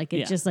her. Like, it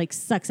Yeah. just like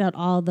sucks out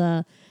all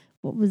the,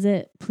 what was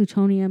it?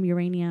 Plutonium,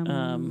 uranium,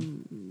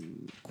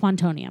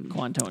 quantonium.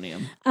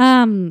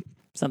 Quantonium.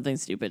 Something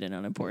stupid and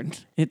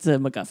unimportant. It's a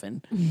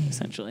MacGuffin,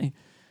 essentially.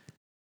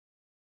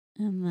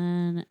 And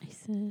then I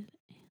said,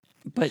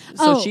 But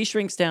Oh. so she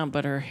shrinks down,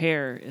 but her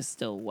hair is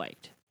still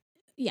white.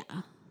 yeah.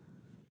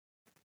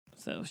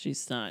 So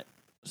she's not.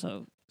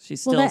 So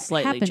she's Well, still that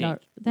slightly happened.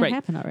 changed. That Right.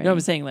 happened already. No, I'm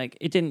saying like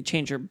it didn't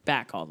change her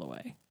back all the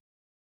way.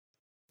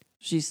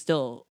 She's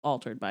still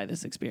altered by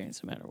this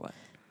experience, no matter what.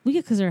 Well,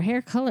 yeah, because her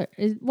hair color,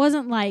 it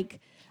wasn't like,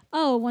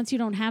 oh, once you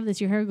don't have this,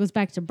 your hair goes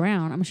back to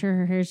brown. I'm sure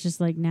her hair is just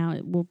like, now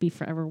it will be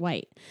forever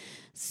white.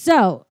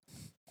 So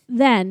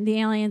then the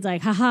alien's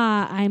like,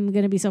 haha, I'm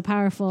going to be so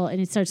powerful. And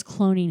it starts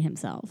cloning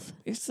himself.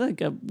 It's like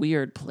a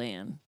weird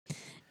plan.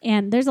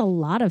 And there's a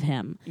lot of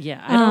him.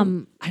 Yeah, I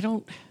Um,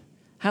 don't.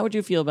 How would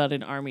you feel about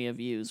an army of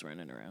yous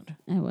running around?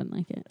 I wouldn't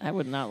like it. I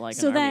would not like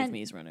So an army then of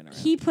me's running around.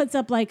 He puts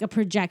up like a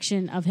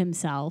projection of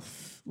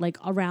himself, like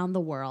around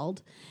the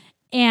world,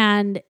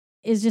 and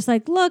is just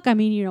like, look, I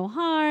mean you no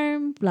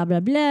harm, blah, blah,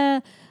 blah.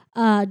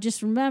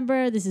 Just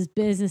remember, this is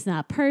business,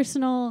 not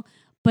personal.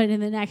 But in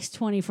the next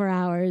 24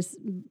 hours,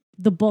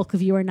 the bulk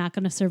of you are not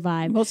going to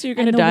survive. Most of you are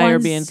And going to the die or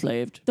ones- be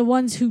enslaved. The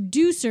ones who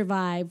do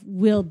survive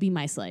will be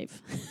my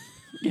slave.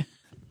 Yeah.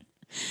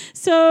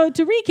 So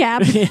to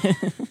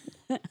recap,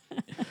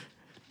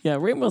 Yeah,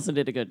 Rainn Wilson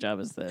did a good job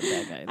as the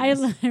bad guy.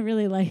 in this. I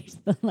really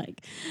liked the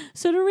like.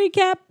 So to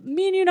recap,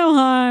 mean you no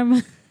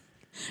harm.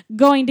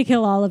 Going to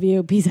kill all of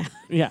you. Peace out.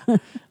 Yeah.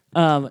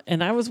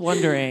 And I was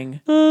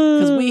wondering,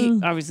 because we Uh.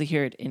 obviously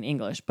hear it in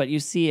English, but you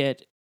see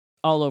it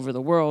all over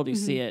the world. You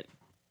see it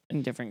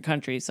in different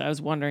countries. So I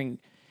was wondering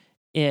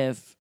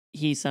if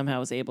he somehow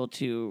was able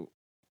to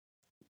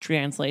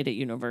translate it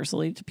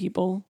universally to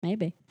people,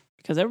 Maybe.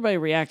 because everybody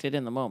reacted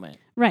in the moment.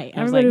 Right.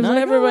 I was like, was not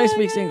 "Oh everybody my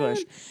speaks God."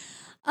 English.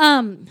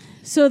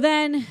 So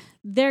then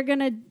they're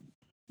gonna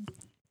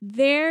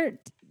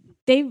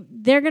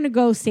they're gonna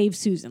go save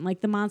Susan. Like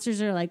the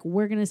monsters are like,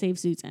 we're gonna save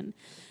Susan.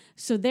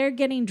 So they're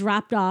getting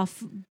dropped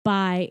off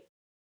by,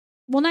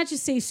 well, not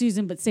just save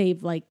Susan, but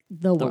save like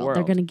the world. They're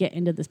world. gonna get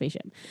into the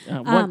spaceship.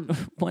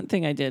 One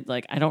thing I did,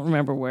 like, I don't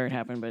remember where it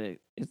happened, but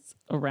it's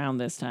around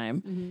this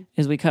time,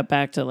 is we cut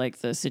back to like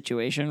the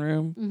Situation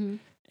Room,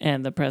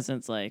 and the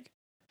president's like,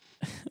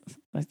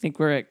 I think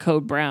we're at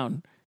Code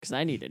Brown because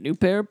I need a new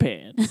pair of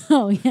pants.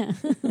 Oh yeah.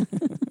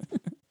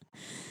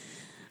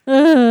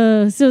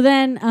 So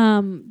then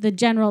the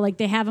general, like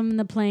they have him in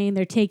the plane,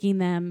 they're taking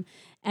them,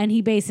 and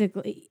he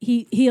basically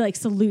he like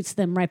salutes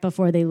them right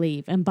before they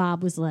leave. And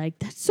Bob was like,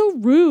 "That's so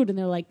rude," and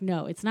they're like,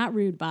 "No, it's not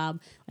rude,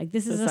 Bob. Like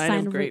this is a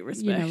sign of great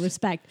respect."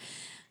 respect."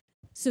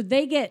 So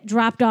they get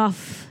dropped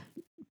off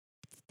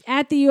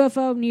at the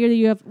UFO, near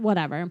the UFO,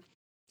 whatever,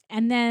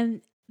 and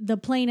then the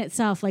plane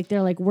itself, like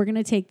they're like, "We're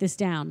gonna take this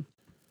down."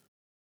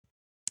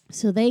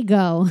 So they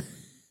go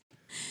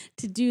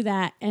to do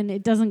that, and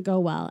it doesn't go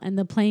well, and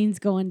the plane's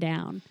going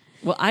down.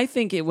 Well, I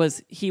think he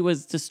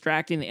was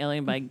distracting the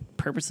alien by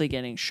purposely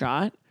getting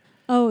shot.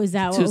 Oh, is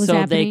that what was so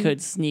happening? they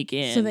could sneak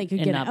in So they could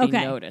and get not it. be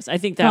Okay. noticed. I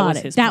think that Got was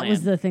it. his That plan.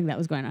 was the thing that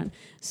was going on.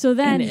 So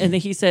then, and then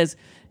he says,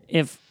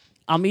 if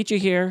I'll meet you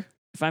here,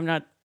 if I'm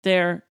not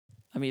there,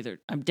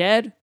 I'm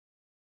dead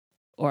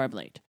or I'm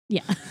late.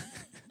 yeah.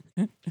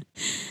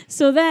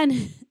 So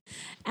then,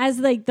 as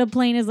like the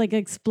plane is like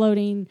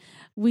exploding,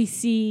 we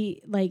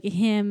see like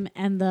him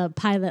and the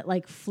pilot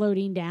like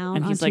floating down,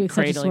 And he's onto like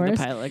cradling the Sectosaurus.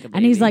 pilot like a baby.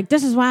 And he's like,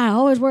 "This is why I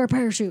always wear a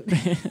parachute."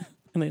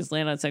 and they just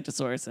land on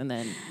Sectosaurus and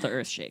then the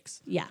earth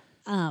shakes. Yeah.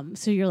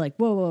 So you're like,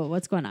 whoa,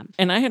 what's going on?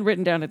 And I had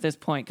written down at this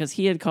point, because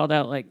he had called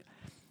out like,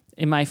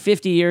 in my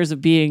 50 years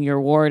of being your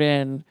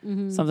warden,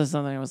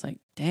 something. I was like,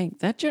 dang,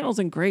 that general's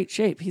in great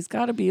shape. He's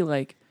got to be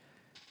like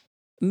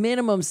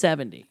minimum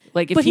 70.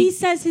 Like, if But he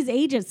says his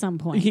age at some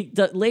point.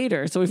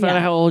 later, so we found Yeah.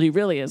 out how old he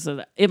really is. So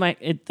that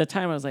at the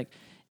time, I was like,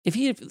 if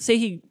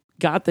he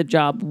got the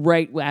job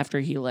right after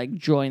he like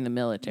joined the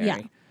military,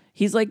 Yeah.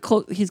 he's like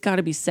he's got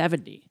to be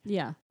 70,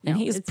 Yeah. and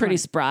No, he's it's pretty fine.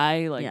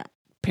 spry, like Yeah.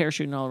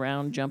 parachuting all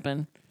around,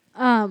 jumping.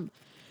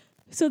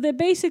 So that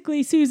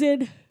basically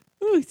Susan,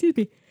 excuse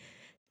me,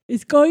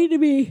 is going to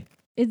be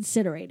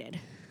incinerated.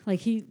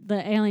 Like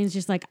the alien's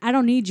just like, I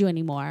don't need you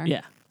anymore.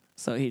 Yeah.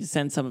 So he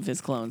sends some of his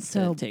clones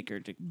So, to take her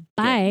to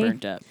bye. get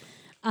burnt up.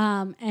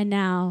 And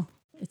now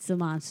it's the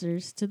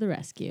monsters to the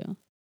rescue.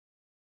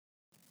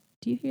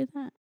 Do you hear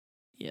that?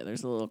 Yeah,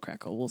 there's a little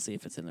crackle. We'll see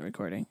if it's in the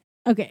recording.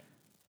 Okay.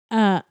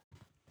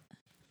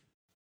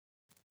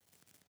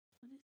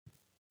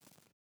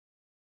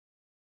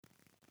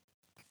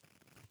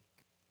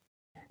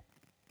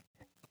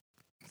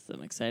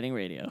 Some exciting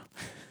radio.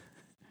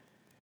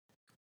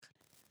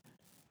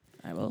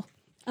 I will.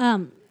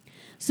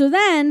 So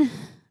then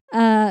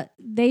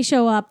they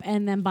show up,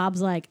 and then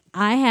Bob's like,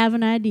 I have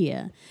an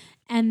idea.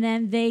 And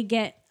then they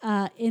get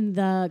in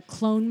the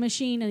clone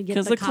machine and get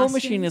Because the the clone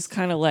machine is costumes.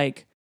 kind of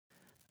like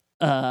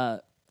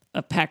a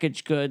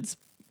packaged goods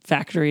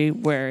factory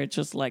where it's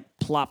just like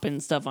plopping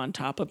stuff on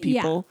top of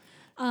people.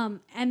 And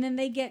then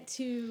they get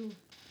to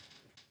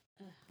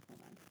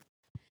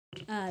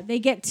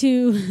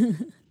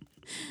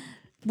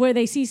where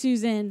they see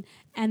Susan,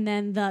 and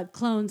then the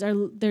clones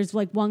there's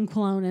like one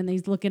clone, and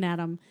he's looking at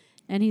him,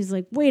 and he's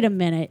like, wait a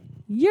minute,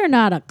 you're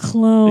not a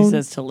clone. He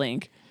says to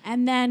Link.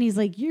 And then he's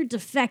like, you're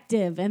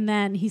defective. And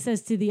then he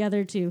says to the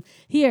other two,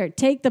 here,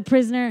 take the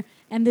prisoner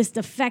and this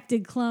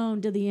defected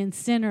clone to the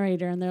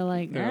incinerator. And they're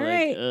like, all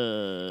right.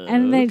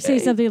 And they say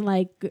something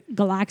like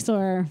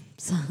Galaxor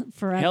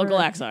forever. Hail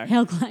Galaxar.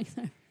 Hail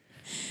Galaxar.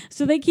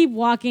 So they keep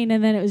walking,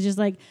 and then it was just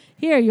like,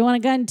 here, you want a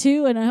gun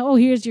too? And oh,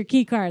 here's your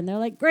key card. And they're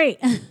like, great.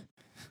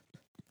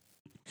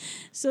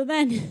 So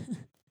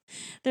then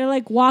they're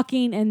like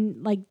walking,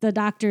 and like the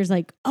doctor's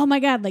like, oh my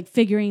God, like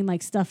figuring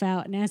like stuff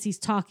out. And as he's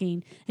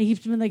talking, he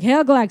keeps being like,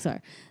 Hail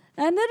Galaxar.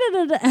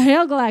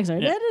 Hail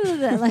Galaxar.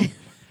 Yeah. Like,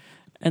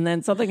 And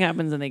then something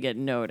happens and they get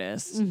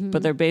noticed,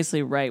 but they're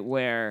basically right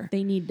where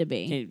they need to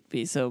be. it'd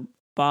be. So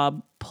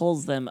Bob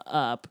pulls them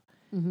up,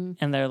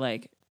 and they're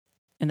like,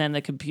 and then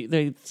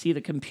they see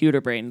the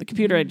computer brain. The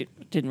computer I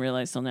didn't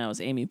realize till now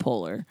is Amy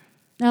Poehler.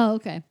 Oh,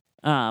 okay.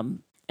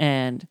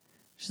 And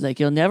she's like,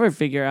 you'll never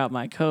figure out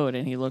my code.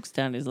 And he looks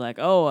down. He's like,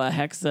 oh, a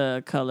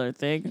hexa color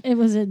thing. It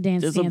was a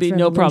Dance This will Dance be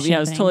no problem.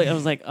 Revolution Yeah, thing. I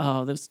was like,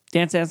 oh, this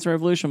Dance Dance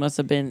Revolution must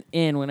have been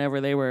in whenever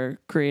they were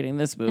creating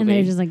this movie. And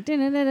they're just like,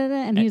 da-da-da-da-da,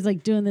 and he's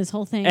like doing this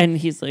whole thing. And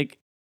he's like,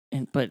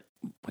 but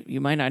what you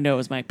might not know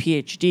is my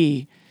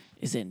PhD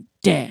is in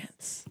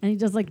dance. And he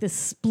does like this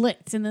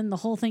splits, and then the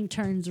whole thing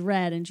turns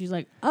red, and she's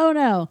like, "Oh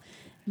no,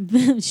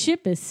 the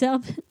ship is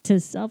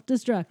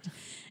self-destruct."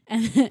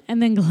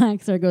 And then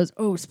Galaxar goes,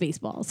 "Oh,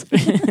 Spaceballs."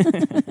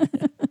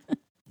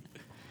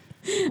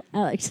 I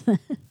liked that.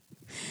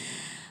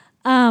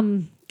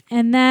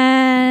 And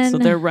then So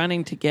they're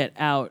running to get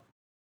out,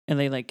 and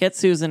they like get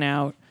Susan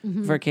out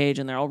Mhm. of her cage,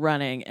 and they're all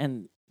running,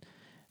 and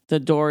the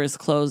door is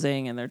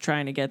closing, and they're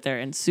trying to get there,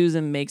 and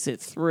Susan makes it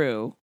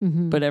through,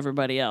 Mhm. but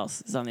everybody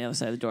else is on the other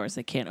side of the doors.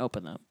 They can't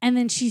open them. And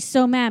then she's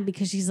so mad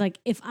because she's like,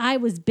 "If I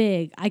was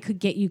big, I could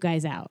get you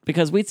guys out."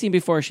 Because we'd seen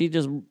before, she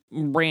just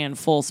ran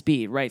full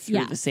speed right through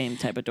Yeah. the same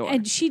type of door.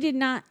 And she did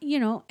not,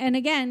 and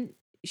again,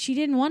 she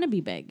didn't want to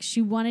be big.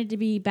 She wanted to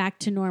be back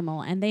to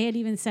normal. And they had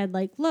even said,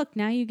 like, "Look,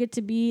 now you get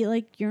to be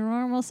like your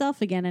normal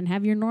self again and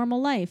have your normal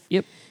life."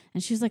 Yep.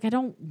 And she's like, "I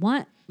don't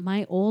want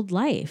my old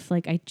life.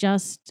 Like, I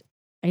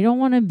don't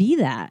want to be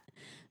that."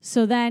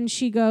 So then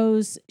she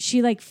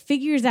like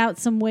figures out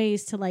some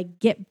ways to like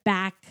get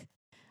back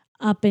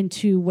up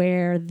into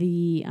where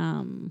the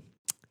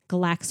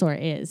Galaxor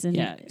is. And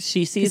yeah,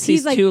 she sees 'cause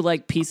he's these like- two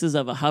like pieces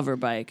of a hover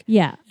bike,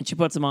 yeah, and she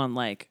puts them on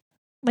like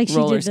she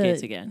roller did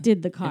skates again.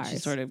 did the And cars. she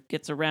sort of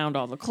gets around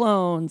all the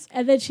clones.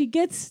 And then she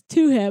gets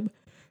to him.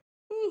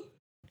 Ooh,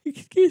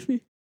 excuse me.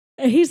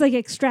 And he's like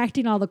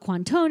extracting all the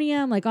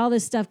quantonium, like all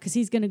this stuff, because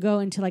he's going to go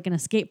into like an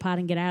escape pod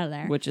and get out of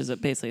there. Which is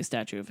basically a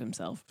statue of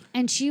himself.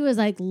 And she was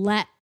like,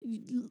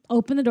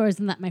 open the doors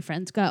and let my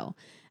friends go.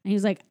 And he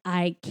was like,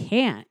 "I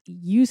can't.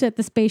 You set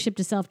the spaceship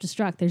to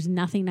self-destruct. There's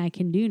nothing I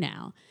can do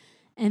now."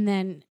 And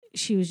then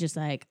she was just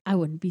like, "I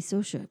wouldn't be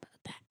so sure about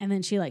that." And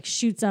then she like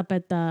shoots up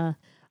at the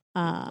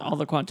All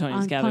the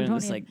quantonium's on gathered in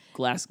this quantonium. like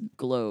glass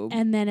globe.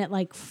 and then it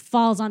like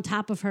falls on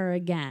top of her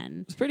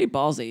again. It's pretty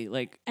ballsy.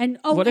 Like, And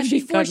What if and she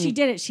before she gotten-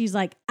 did it, she's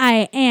like,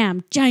 "I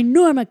am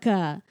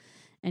Ginormica,"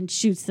 and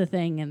shoots the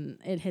thing, and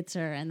it hits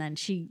her, and then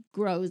she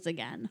grows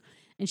again,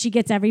 and she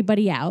gets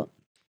everybody out,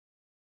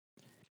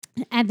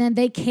 and then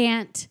they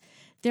can't.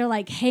 They're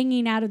like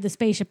hanging out of the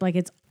spaceship, like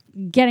it's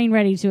getting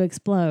ready to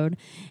explode,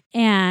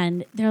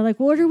 and they're like,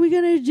 "What are we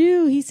gonna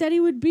do? He said he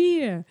would be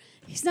here.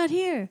 He's not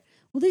here."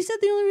 "Well, they said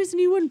the only reason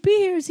he wouldn't be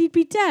here is he'd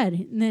be dead."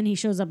 And then he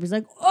shows up. He's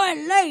like,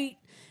 "Oh, late."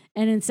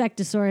 And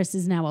Insectosaurus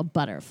is now a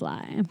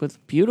butterfly.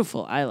 with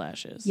beautiful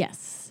eyelashes.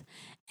 Yes.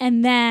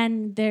 And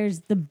then there's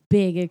the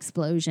big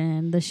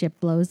explosion. The ship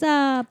blows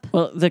up.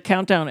 Well, the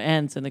countdown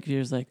ends, and the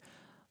computer's like,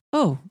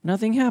 "Oh,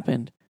 nothing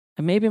happened.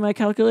 And maybe my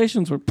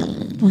calculations were."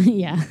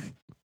 Yeah.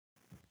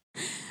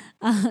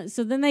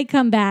 So then they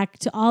come back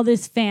to all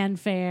this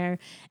fanfare.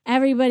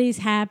 Everybody's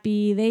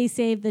happy. They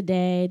save the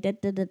day. Da,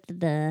 da, da, da,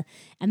 da.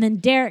 And then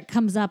Derek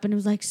comes up and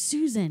was like,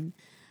 "Susan,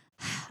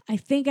 I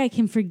think I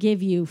can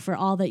forgive you for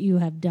all that you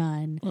have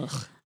done.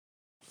 Ugh.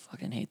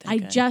 Fucking hate that I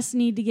guy. just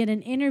need to get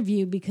an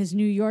interview because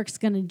New York's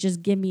going to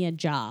just give me a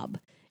job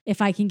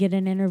if I can get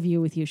an interview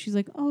with you." She's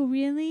like, "Oh,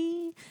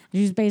 really?" And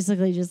she's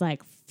basically just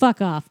like,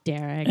 "Fuck off,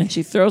 Derek." And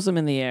she throws him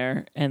in the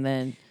air, and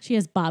then She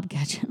has Bob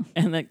catch him.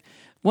 and like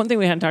one thing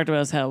we hadn't talked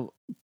about is how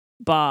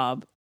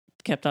Bob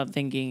kept on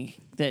thinking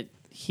that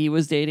he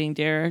was dating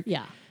Derek,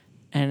 Yeah.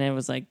 and it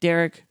was like,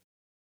 "Derek,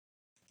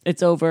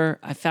 it's over.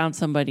 I found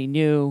somebody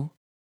new,"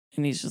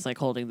 and he's just like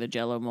holding the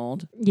Jello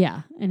mold.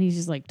 Yeah. And he's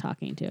just like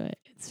talking to it.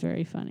 It's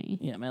very funny.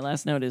 Yeah, my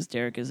last note is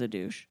Derek is a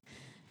douche.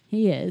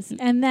 He is.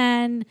 And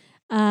then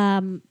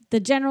the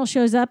general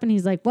shows up and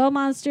he's like, "Well,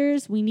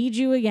 monsters, we need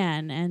you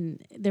again."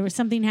 And there was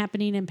something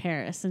happening in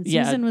Paris. And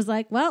Yeah. Susan was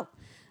like, "Well,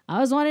 I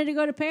always wanted to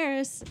go to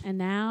Paris, and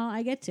now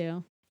I get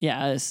to."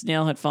 Yeah, a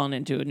snail had fallen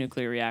into a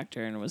nuclear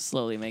reactor and was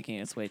slowly making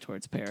its way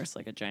towards Paris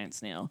like a giant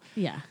snail.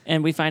 Yeah.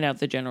 And we find out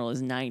the general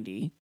is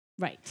 90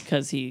 Right.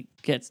 because he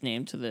gets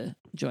named to the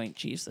Joint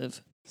Chiefs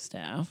of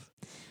Staff.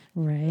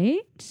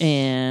 Right.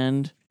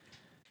 And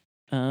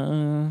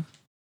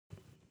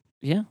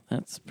yeah,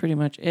 that's pretty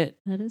much it.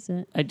 That is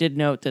it. I did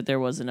note that there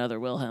was another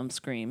Wilhelm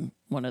scream.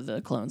 One of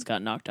the clones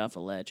got knocked off a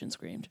ledge and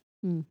screamed.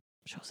 Hmm.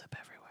 Shows up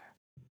everywhere.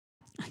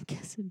 I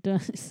guess it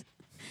does.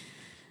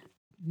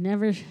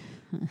 Never.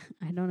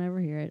 I don't ever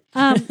hear it.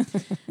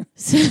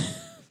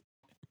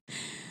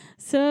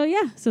 So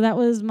yeah. So that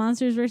was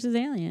Monsters versus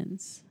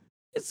Aliens.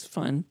 It's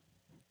fun.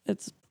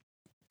 It's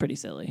pretty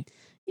silly.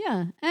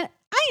 Yeah, I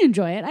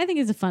enjoy it. I think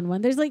it's a fun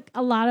one. There's like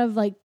a lot of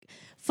like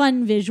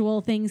fun visual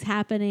things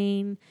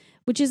happening,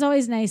 which is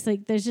always nice.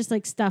 Like there's just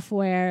like stuff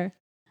where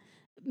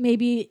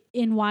maybe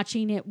in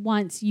watching it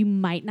once you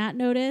might not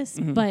notice,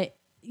 Mhm. but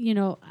you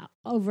know,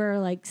 over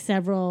like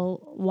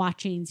several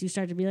watchings, you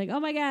start to be like, "Oh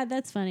my God,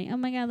 that's funny. Oh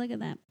my God, look at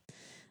that."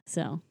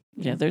 So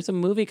Yeah, there's a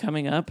movie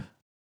coming up.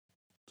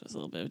 Just a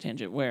little bit of a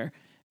tangent where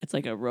it's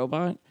like a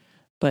robot,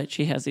 but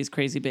she has these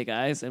crazy big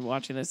eyes. And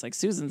watching this, like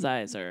Susan's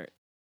eyes are,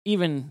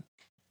 even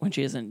when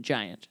she isn't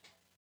giant,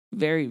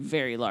 very,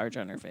 very large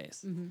on her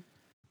face.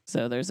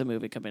 So there's a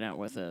movie coming out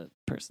with a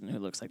person who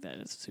looks like that.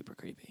 It's super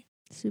creepy.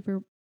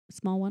 Super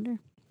Small Wonder.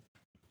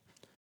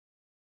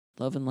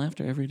 Love and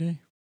laughter every day.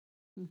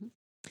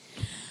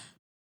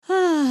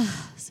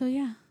 So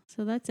yeah,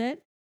 so that's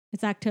it.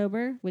 It's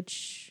October,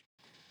 which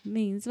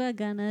means we're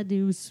gonna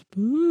do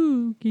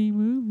spooky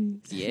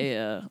movies.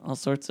 Yeah, all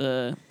sorts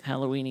of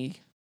Halloween-y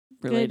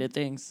related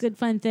things. Good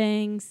fun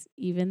things,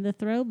 even the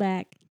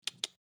throwback.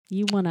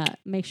 You want to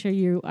make sure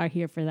you are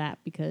here for that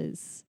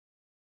because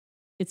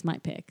it's my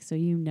pick, so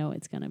you know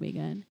it's going to be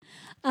good.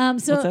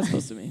 What's that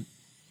supposed to mean?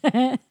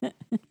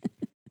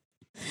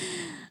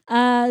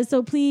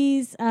 So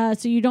please,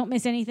 so you don't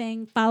miss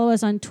anything, follow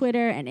us on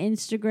Twitter and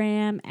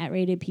Instagram at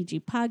Rated PG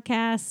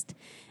Podcast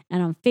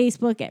and on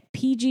Facebook at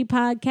PG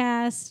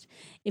Podcast.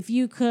 If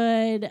you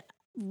could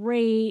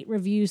rate,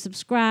 review,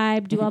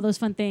 subscribe, do all those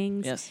fun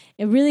things. Yes.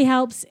 It really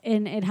helps,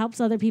 and it helps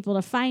other people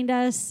to find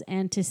us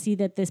and to see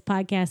that this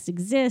podcast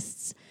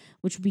exists,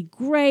 which would be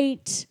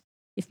great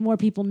if more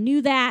people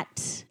knew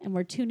that and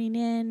were tuning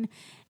in.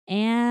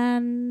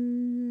 And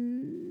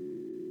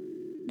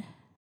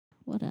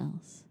what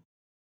else?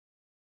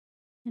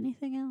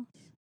 Anything else?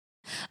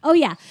 Oh,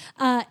 yeah.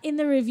 In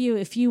the review,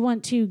 if you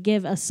want to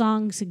give a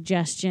song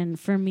suggestion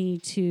for me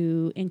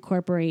to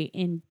incorporate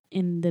in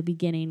the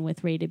beginning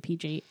with Rated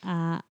PG,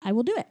 I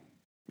will do it.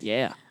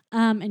 Yeah.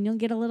 And you'll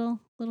get a little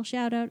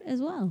shout out as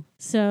well.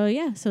 So,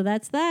 yeah. So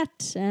that's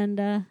that.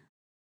 And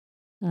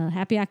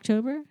happy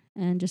October.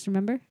 And just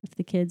remember, if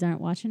the kids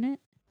aren't watching it,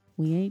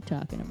 we ain't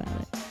talking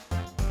about it.